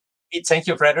attention. Thank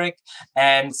you, Frédéric,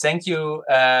 and thank you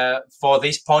for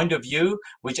this point of view,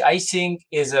 which I think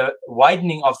is a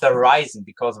widening of the horizon,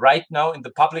 because right now in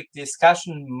the public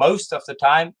discussion, most of the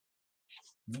time,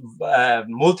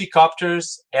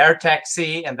 multicopters, air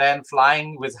taxi, and then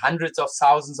flying with hundreds of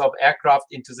thousands of aircraft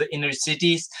into the inner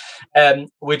cities,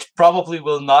 which probably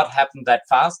will not happen that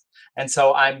fast. And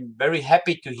so I'm very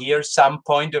happy to hear some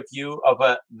point of view of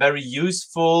a very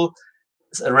useful,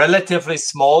 a relatively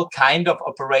small kind of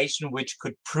operation which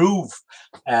could prove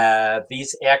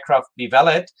these aircraft be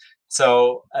valid.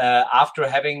 So after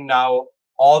having now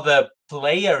all the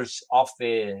players of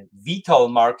the VTOL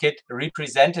market,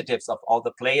 representatives of all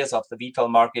the players of the VTOL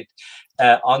market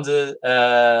on the,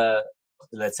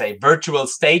 let's say, virtual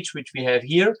stage, which we have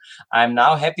here, I'm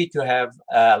now happy to have,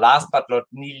 last but not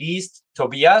least,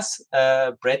 Tobias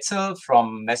Bretzel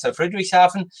from Messe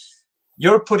Friedrichshafen.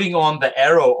 You're putting on the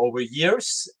arrow over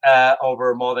years,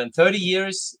 over more than 30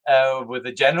 years with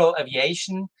the general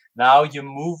aviation. Now you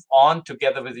move on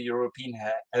together with the European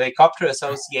Helicopter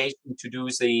Association to do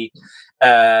the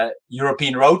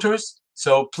European rotors.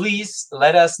 So please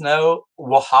let us know,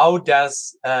 how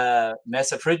does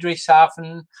Messe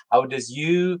Friedrichshafen, how does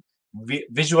you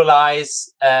visualize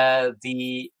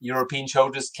the European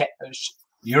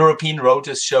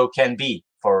Rotors Show can be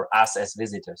for us as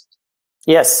visitors?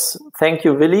 Yes, thank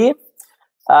you, Willi.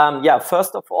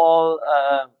 First of all,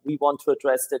 we want to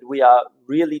address that we are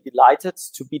really delighted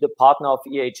to be the partner of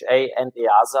EHA and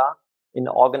EASA in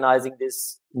organizing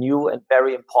this new and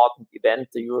very important event,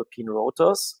 the European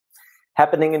Rotors,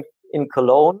 happening in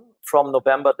Cologne from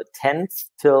November the 10th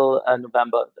till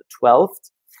November the 12th.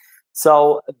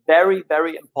 So a very,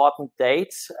 very important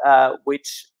date,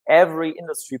 which every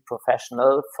industry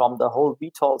professional from the whole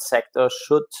VTOL sector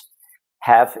should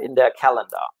have in their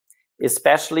calendar,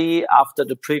 especially after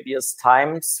the previous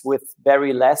times with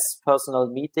very less personal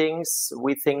meetings.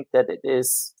 We think that it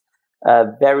is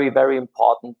very, very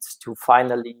important to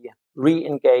finally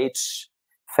re-engage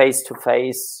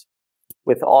face-to-face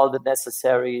with all the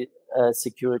necessary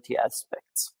security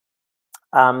aspects.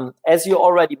 As you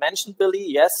already mentioned, Willi,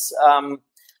 yes,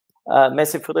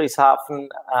 Messe Friedrichshafen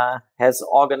has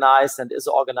organized and is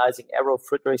organizing Aero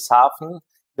Friedrichshafen,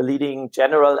 the leading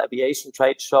general aviation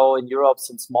trade show in Europe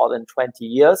since more than 20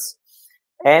 years.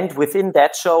 And within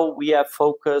that show, we are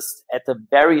focused at a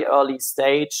very early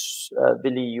stage,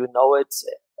 Willi, you know it,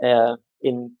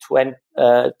 in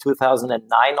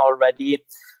 2009 already,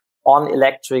 on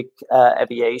electric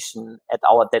aviation at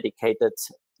our dedicated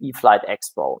eFlight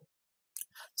Expo.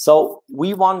 So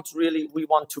we want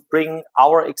to bring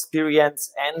our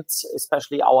experience and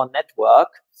especially our network,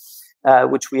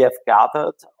 which we have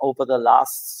gathered over the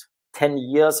last 10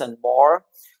 years and more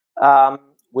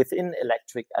within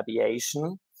electric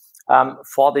aviation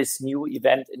for this new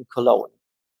event in Cologne.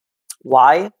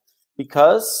 Why?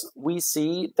 Because we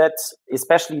see that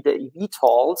especially the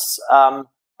eVTOLs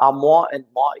are more and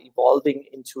more evolving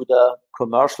into the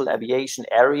commercial aviation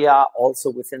area,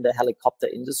 also within the helicopter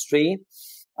industry.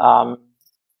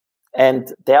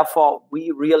 And therefore,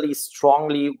 we really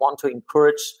strongly want to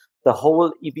encourage the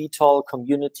whole eVTOL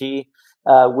community,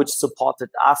 which supported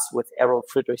us with Aero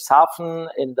Friedrichshafen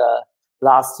in the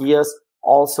last years,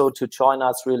 also to join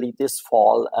us really this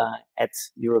fall at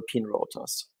European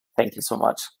Rotors. Thank you so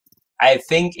much. I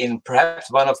think in perhaps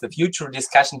one of the future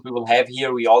discussions we will have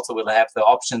here, we also will have the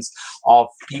options of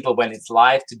people when it's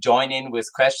live to join in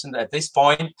with questions. At this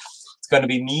point, it's going to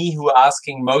be me who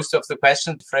asking most of the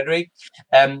questions, Frédéric.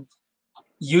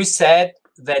 you said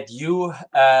that you,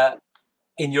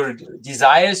 in your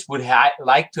desires, would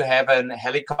like to have a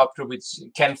helicopter which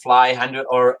can fly 100,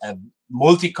 or a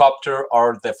multicopter,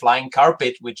 or the flying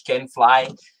carpet which can fly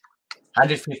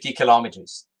 150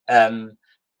 kilometers.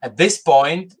 At this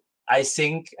point, I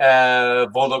think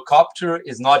Volocopter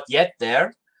is not yet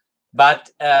there, but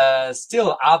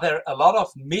still, are there a lot of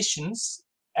missions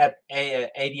at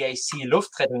ADAC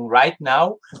Luftrettung right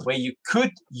now where you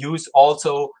could use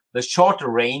also the shorter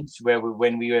range,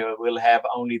 when we will have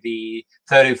only the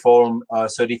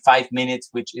 35 minutes,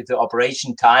 which is the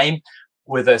operation time,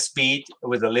 with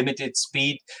a limited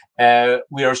speed,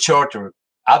 we are shorter.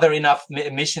 Are there enough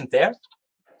missions there?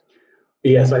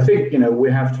 Yes, I think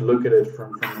we have to look at it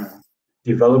from a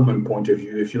development point of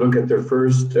view. If you look at their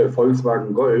first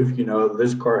Volkswagen Golf,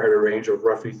 this car had a range of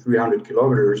roughly 300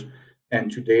 kilometers. And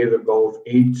today the Golf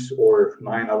 8 or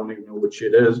 9, I don't even know which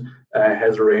it is,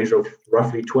 has a range of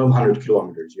roughly 1,200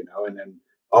 kilometers, and then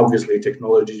obviously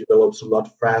technology develops a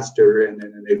lot faster, and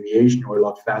in aviation, or a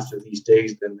lot faster these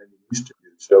days than it used to do.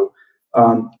 So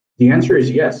the answer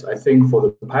is yes. I think for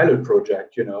the pilot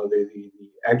project, the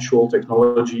actual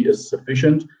technology is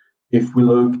sufficient. If we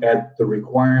look at the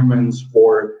requirements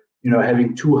for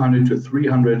having 200 to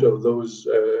 300 of those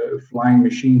flying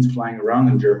machines flying around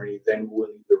in Germany, then we'll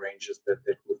need the ranges that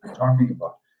we've been talking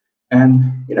about. And,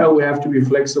 we have to be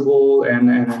flexible and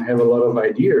have a lot of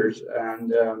ideas.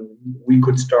 And we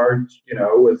could start,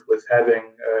 with having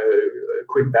a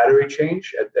quick battery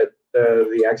change at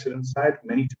the accident site.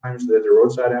 Many times there's a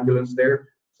roadside ambulance there,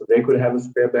 so they could have a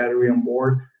spare battery on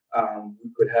board. We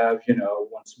could have,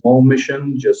 one small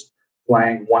mission, just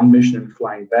flying one mission and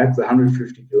flying back. The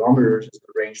 150 kilometers is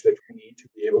the range that we need to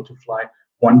be able to fly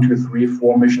 1, 2, 3,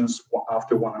 4 missions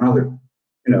after one another.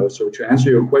 So to answer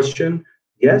your question,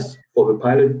 yes, for the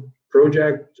pilot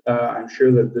project, I'm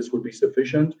sure that this would be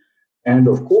sufficient. And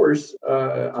of course,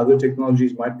 other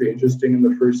technologies might be interesting in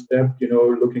the first step,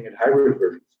 looking at hybrid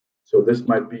versions. So this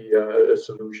might be a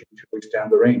solution to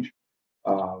extend the range.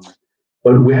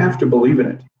 But we have to believe in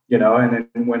it. And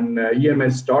then when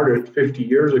EMS started 50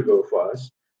 years ago for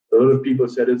us, a lot of people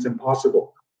said it's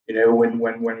impossible.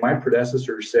 When my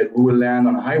predecessor said we will land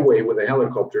on a highway with a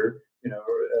helicopter,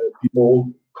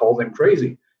 people called them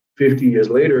crazy. 50 years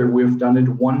later, we've done it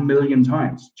 1 million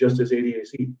times, just as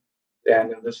ADAC.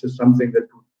 And this is something that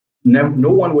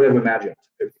no one would have imagined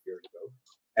 50 years ago.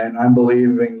 And I'm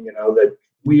believing, that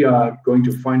we are going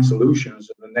to find solutions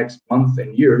in the next month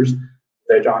and years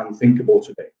that are unthinkable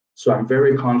today. So I'm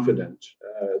very confident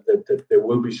that there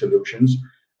will be solutions.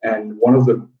 And one of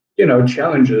the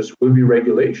challenges will be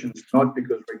regulations, not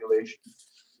because regulation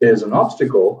is an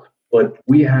obstacle, but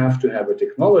we have to have a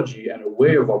technology and a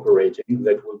way of operating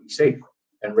that will be safe.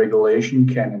 And regulation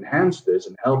can enhance this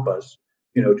and help us,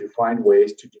 to find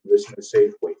ways to do this in a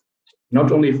safe way,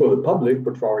 not only for the public,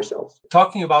 but for ourselves.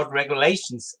 Talking about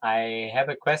regulations, I have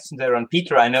a question there on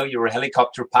Peter. I know you're a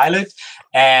helicopter pilot,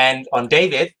 and on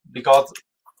David, because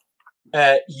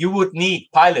you would need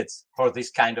pilots for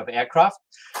this kind of aircraft,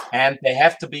 and they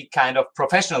have to be kind of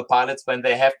professional pilots when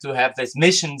they have to have these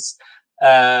missions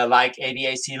like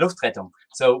ADAC Luftrettung.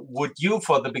 So would you,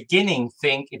 for the beginning,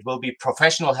 think it will be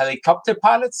professional helicopter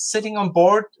pilots sitting on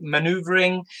board,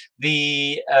 maneuvering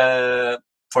the,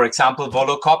 for example,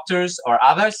 volocopters or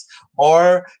others?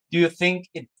 Or do you think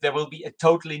there will be a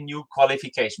totally new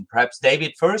qualification? Perhaps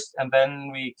David first, and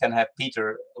then we can have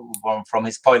Peter from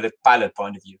his pilot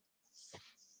point of view.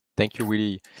 Thank you,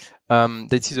 Willi.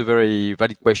 This is a very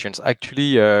valid question.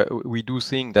 Actually, we do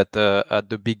think that at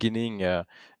the beginning,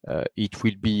 it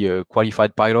will be a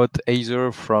qualified pilot,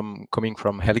 either coming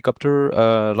from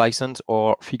helicopter license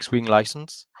or fixed wing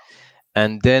license,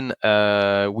 and then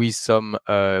with some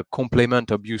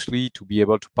complement, obviously, to be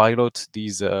able to pilot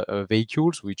these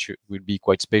vehicles, which will be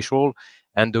quite special.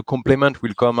 And the complement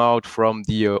will come out from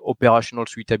the operational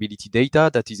suitability data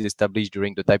that is established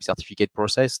during the type certificate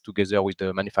process together with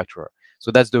the manufacturer.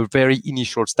 So that's the very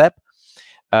initial step.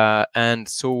 And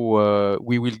so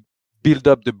we will build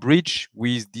up the bridge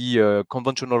with the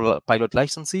conventional pilot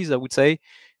licenses, I would say,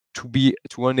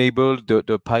 to enable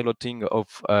the piloting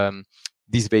of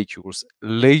these vehicles.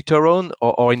 Later on,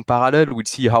 or in parallel, we'll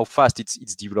see how fast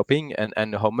it's developing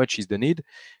and how much is the need.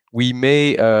 We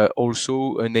may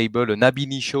also enable an ab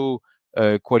initio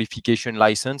qualification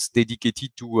license dedicated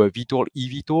to VTOL,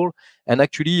 eVTOL. And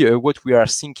actually, what we are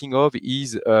thinking of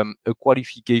is a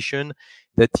qualification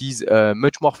that is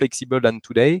much more flexible than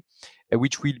today,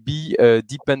 which will be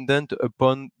dependent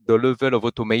upon the level of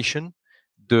automation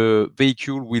the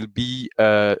vehicle will be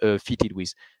fitted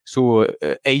with. So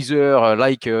either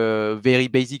like very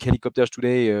basic helicopters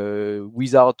today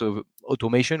without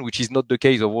automation, which is not the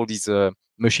case of all these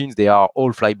machines. They are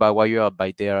all fly-by-wire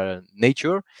by their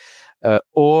nature,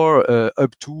 or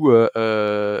up to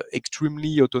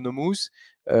extremely autonomous,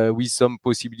 with some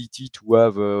possibility to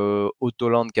have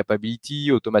auto-land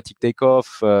capability, automatic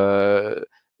takeoff,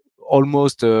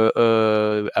 almost,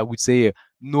 I would say,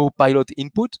 no pilot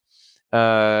input,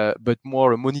 but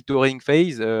more a monitoring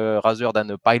phase rather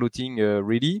than a piloting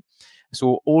really.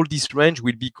 So all this range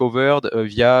will be covered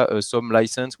via some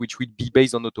license, which will be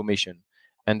based on automation.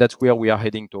 And that's where we are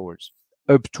heading towards.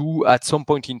 Up to at some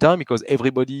point in time, because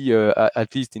everybody,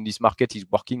 at least in this market, is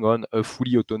working on a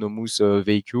fully autonomous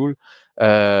vehicle,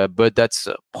 but that's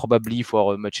probably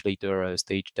for a much later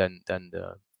stage than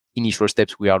the initial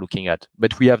steps we are looking at.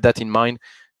 But we have that in mind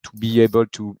to be able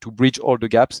to bridge all the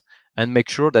gaps and make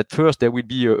sure that first there will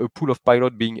be a pool of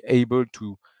pilots being able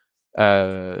to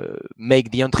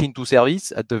make the entry into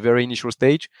service at the very initial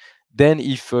stage. Then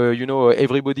if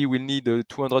everybody will need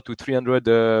 200 to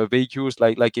 300 vehicles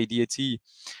like ADAC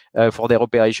for their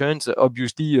operations,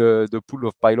 obviously the pool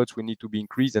of pilots will need to be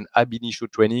increased, and ab initio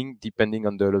training, depending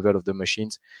on the level of the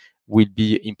machines, will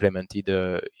be implemented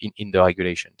in the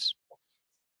regulations.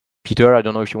 Peter, I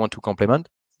don't know if you want to complement.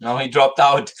 No, he dropped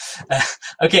out.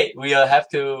 Okay, we'll have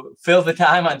to fill the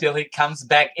time until he comes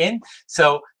back in.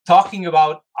 So talking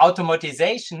about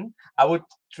automatization, I would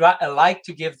like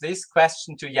to give this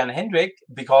question to Jan-Hendrik,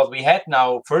 because we had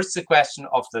now first the question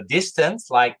of the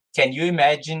distance, like can you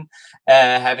imagine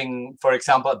having, for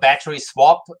example, a battery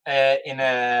swap in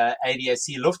a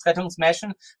ADAC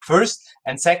Luftrettungsmission first,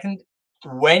 and second,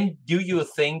 when do you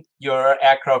think your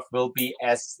aircraft will be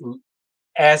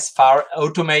as far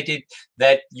automated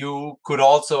that you could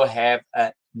also have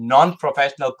a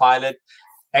non-professional pilot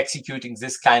executing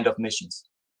this kind of missions?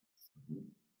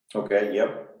 Okay,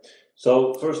 yep.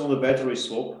 So first on the battery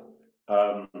swap,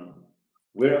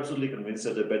 we're absolutely convinced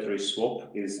that the battery swap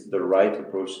is the right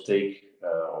approach to take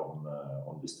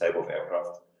on this type of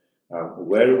aircraft.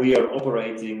 Where we are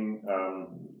operating,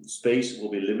 space will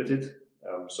be limited,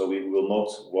 so we will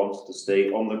not want to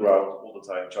stay on the ground all the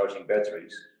time charging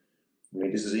batteries. I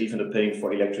mean, this is even a pain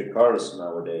for electric cars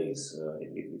nowadays.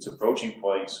 It's approaching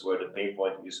points where the pain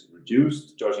point is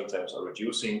reduced, charging times are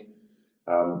reducing.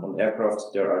 On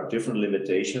aircraft, there are different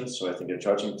limitations, so I think the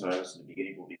charging times in the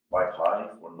beginning will be quite high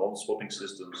for non-swapping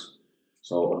systems.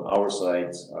 So on our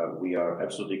side, we are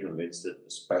absolutely convinced that,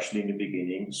 especially in the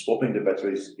beginning, swapping the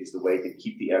batteries is the way to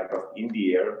keep the aircraft in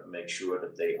the air, make sure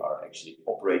that they are actually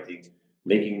operating,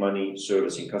 making money,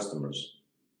 servicing customers.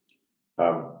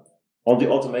 On the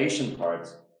automation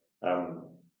part,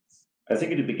 I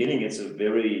think in the beginning it's a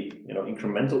very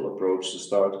incremental approach to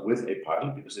start with a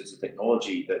pilot, because it's a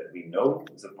technology that we know.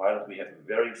 With a pilot, we have a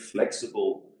very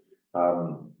flexible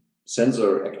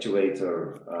sensor,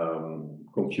 actuator,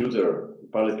 computer. The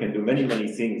pilot can do many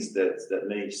things that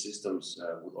many systems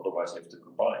would otherwise have to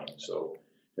combine. So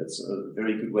that's a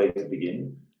very good way to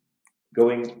begin.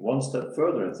 Going one step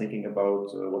further and thinking about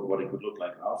what it could look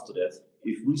like after that,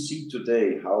 if we see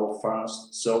today how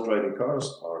fast self-driving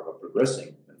cars are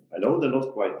progressing, I know they're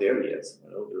not quite there yet,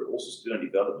 I know they're also still in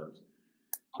development,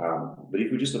 but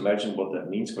if we just imagine what that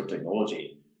means for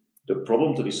technology, the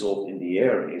problem to be solved in the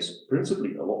air is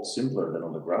principally a lot simpler than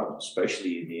on the ground,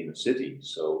 especially in the inner city.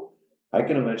 So I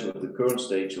can imagine at the current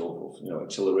stage of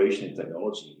acceleration in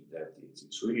technology that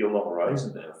it's really on the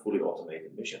horizon to have fully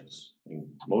automated missions. I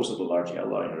mean, most of the large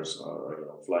airliners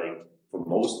are flying for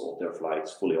most of their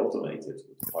flights fully automated,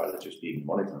 with the pilot just being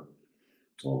monitored.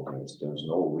 So there's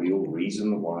no real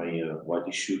reason why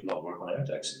this should not work on air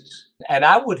taxis. And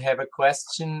I would have a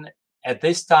question at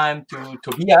this time to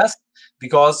Tobias,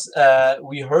 because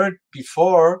we heard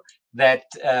before that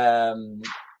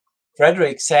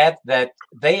Frédéric said that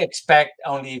they expect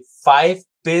only 5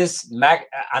 bis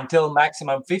until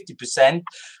maximum 50%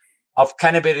 of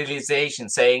cannibalization,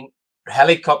 saying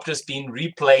helicopters being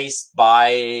replaced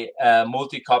by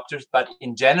multicopters, but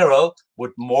in general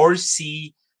would more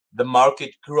see the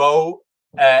market grow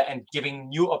and giving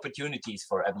new opportunities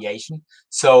for aviation.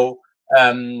 So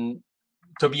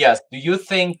Tobias, do you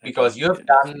think, because you have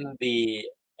done the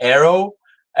Aero,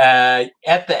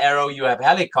 at the Aero you have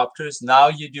helicopters, now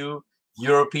you do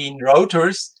European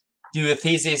rotors, do you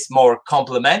see this more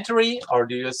complementary, or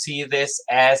do you see this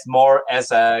as more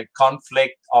as a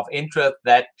conflict of interest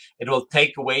that it will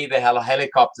take away the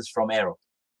helicopters from Aero?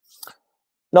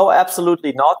 No,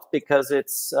 absolutely not, because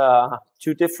it's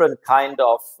 2 different kind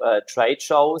of trade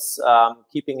shows,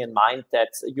 keeping in mind that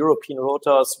European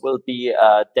Rotors will be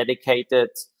a dedicated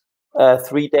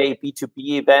 3-day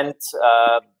B2B event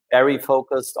very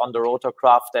focused on the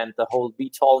rotorcraft and the whole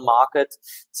VTOL market.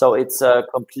 So it's a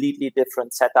completely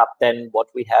different setup than what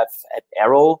we have at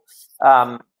Aero,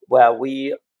 where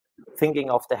we thinking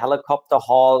of the helicopter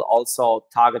hall, also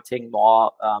targeting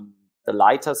more the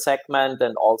lighter segment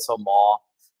and also more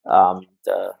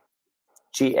the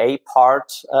GA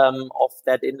part of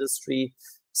that industry.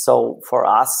 So for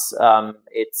us,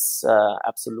 it's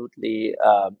absolutely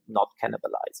not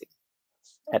cannibalizing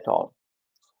at all.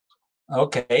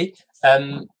 Okay.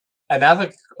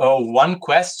 Another one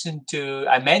question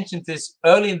I mentioned this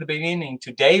early in the beginning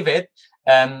to David.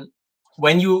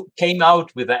 When you came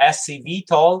out with the SC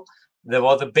VTOL, there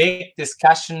was a big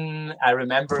discussion, I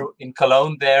remember, in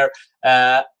Cologne there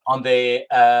on the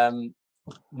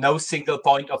no single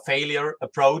point of failure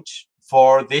approach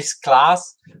for this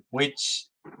class, which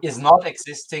is not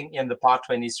existing in the Part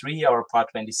 23 or Part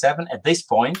 27 at this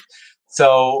point.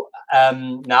 So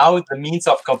now the means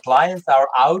of compliance are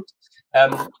out.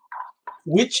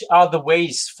 Which are the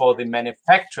ways for the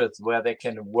manufacturers where they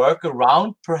can work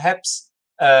around, perhaps,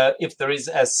 if there is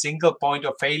a single point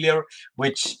of failure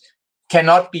which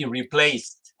cannot be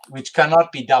replaced, which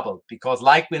cannot be doubled? Because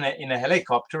like in a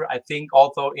helicopter, I think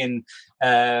also in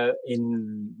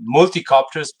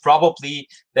multicopters, probably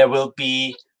there will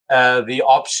be the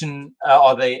option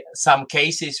or some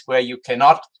cases where you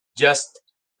cannot just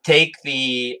take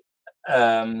it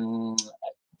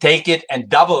and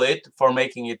double it for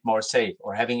making it more safe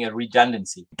or having a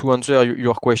redundancy. To answer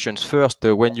your questions first,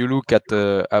 when you look at,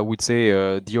 I would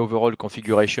say, the overall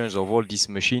configurations of all these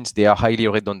machines, they are highly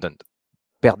redundant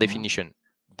per definition.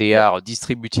 They are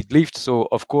distributed lift, so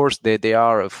of course they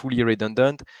are fully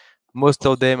redundant. Most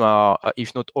of them are,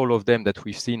 if not all of them that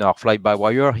we've seen, are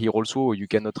fly-by-wire. Here also, you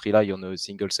cannot rely on a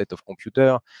single set of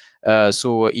computer.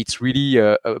 So it's really,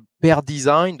 per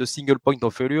design, the single point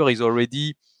of failure is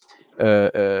already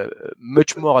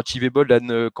much more achievable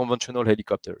than conventional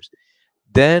helicopters.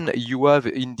 Then you have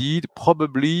indeed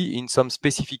probably in some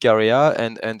specific area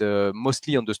and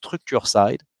mostly on the structure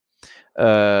side,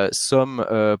 some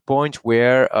point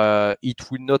where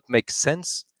it will not make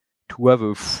sense to have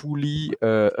a fully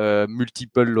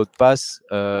multiple load pass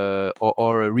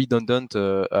or a redundant,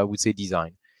 I would say,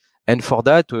 design. And for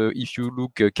that, if you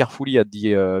look carefully at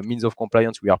the means of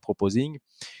compliance we are proposing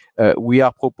an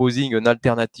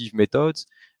alternative method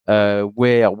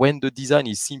where when the design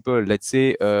is simple, let's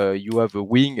say you have a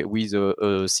wing with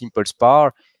a simple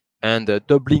spar, and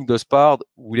doubling the spar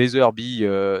will either be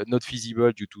not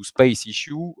feasible due to space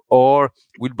issue or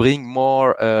will bring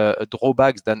more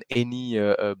drawbacks than any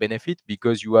benefit,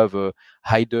 because you have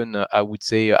hidden, I would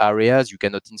say, areas you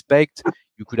cannot inspect.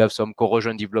 You could have some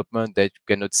corrosion development that you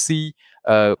cannot see,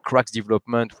 cracks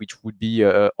development, which would be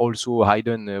also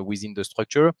hidden within the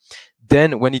structure.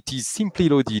 Then when it is simply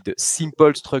loaded,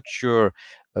 simple structure,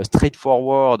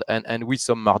 straightforward and with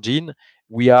some margin,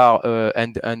 we are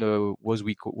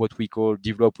what we call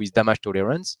develop with damage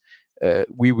tolerance.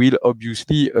 We will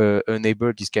obviously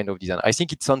enable this kind of design. I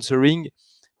think it's answering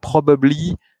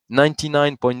probably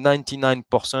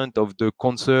 99.99% of the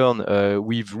concern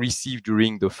we've received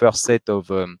during the first set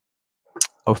of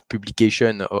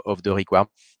publication of the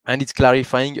requirement, and it's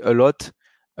clarifying a lot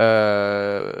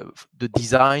the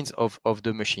designs of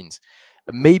the machines.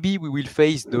 Maybe we will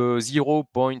face the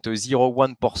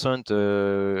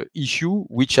 0.01% issue,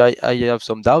 which I have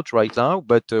some doubt right now,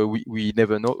 but we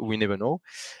never know. We never know.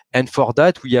 And for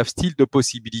that, we have still the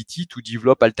possibility to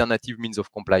develop alternative means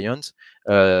of compliance,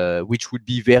 which would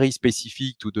be very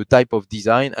specific to the type of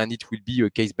design, and it will be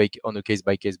on a case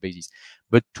by case basis.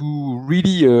 But to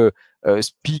really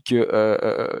speak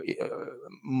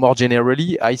more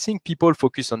generally, I think people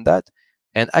focus on that.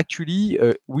 And actually,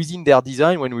 within their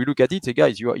design, when we look at it, say,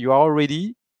 guys, you are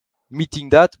already meeting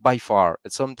that by far.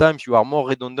 Sometimes you are more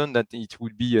redundant than it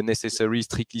would be necessary,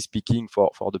 strictly speaking,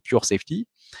 for the pure safety.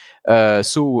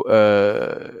 So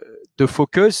the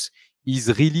focus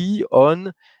is really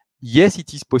on, yes,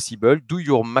 it is possible, do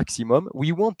your maximum.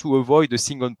 We want to avoid a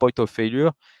single point of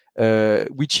failure,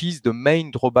 which is the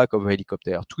main drawback of a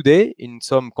helicopter. Today, in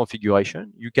some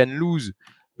configuration, you can lose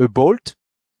a bolt,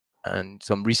 and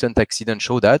some recent accidents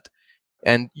show that,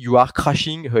 and you are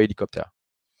crashing a helicopter.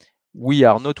 We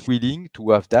are not willing to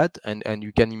have that, and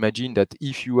you can imagine that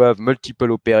if you have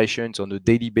multiple operations on a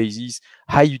daily basis,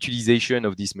 high utilization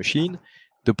of this machine,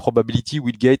 the probability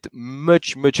will get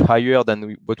much, much higher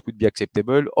than what would be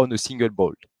acceptable on a single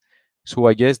bolt. So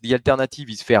I guess the alternative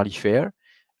is fairly fair,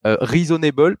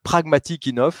 reasonable, pragmatic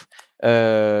enough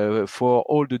for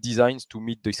all the designs to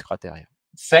meet this criteria.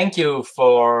 thank you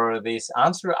for this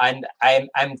answer. And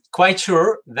I'm quite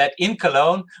sure that in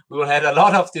Cologne we will have a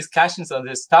lot of discussions on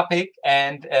this topic,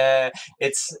 and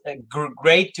it's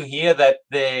great to hear that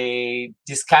the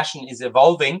discussion is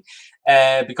evolving,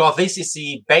 because this is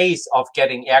the base of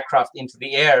getting aircraft into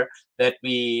the air, that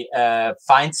we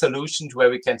find solutions where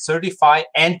we can certify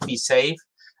and be safe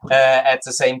at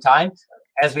the same time.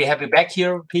 As we have you back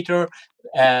here, Peter,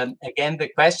 again, the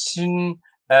question,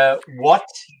 what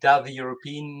does the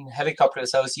European Helicopter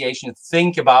Association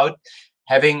think about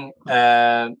having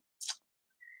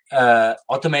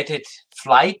automated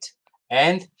flight,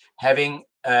 and having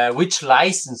which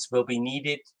license will be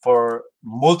needed for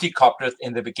multicopters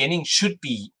in the beginning, should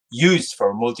be used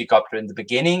for multicopter in the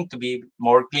beginning, to be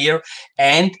more clear?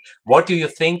 And what do you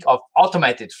think of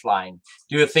automated flying?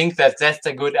 Do you think that that's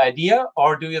a good idea,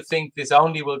 or do you think this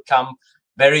only will come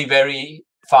very, very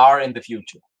far in the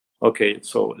future? Okay,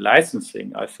 so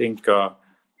licensing, I think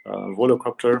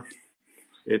Volocopter,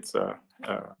 it's a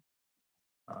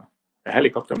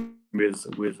helicopter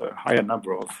with a higher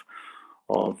number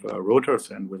of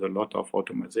rotors and with a lot of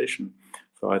automation.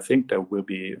 So I think there will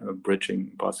be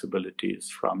bridging possibilities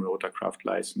from Rotorcraft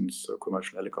license,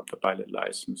 commercial helicopter pilot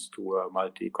license, to a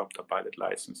multi-copter pilot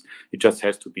license. It just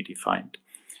has to be defined.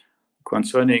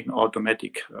 Concerning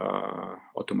automatic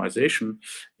automation,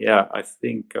 yeah, I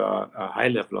think a high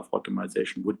level of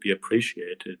automation would be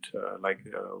appreciated. Like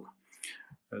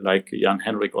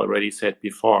Jan-Hendrik already said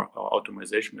before,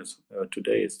 automation is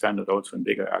today is standard also in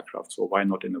bigger aircraft. So why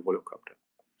not in a Volocopter?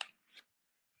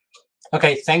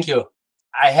 Okay, thank you.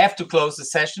 I have to close the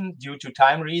session due to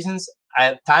time reasons.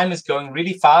 Time is going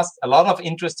really fast. A lot of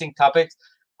interesting topics.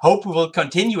 Hope we will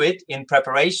continue it in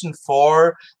preparation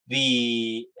for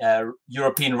the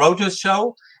European Rotors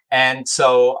Show. And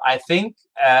so I think,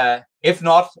 if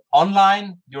not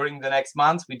online during the next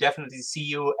month, we definitely see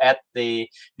you at the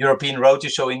European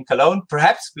Rotors Show in Cologne.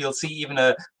 Perhaps we'll see even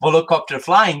a Volocopter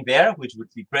flying there, which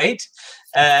would be great.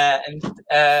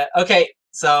 Okay,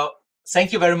 so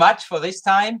thank you very much for this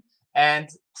time, and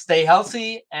stay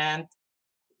healthy, and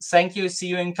thank you. See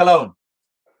you in Cologne.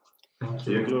 Thank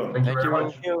you. Thank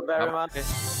you very much.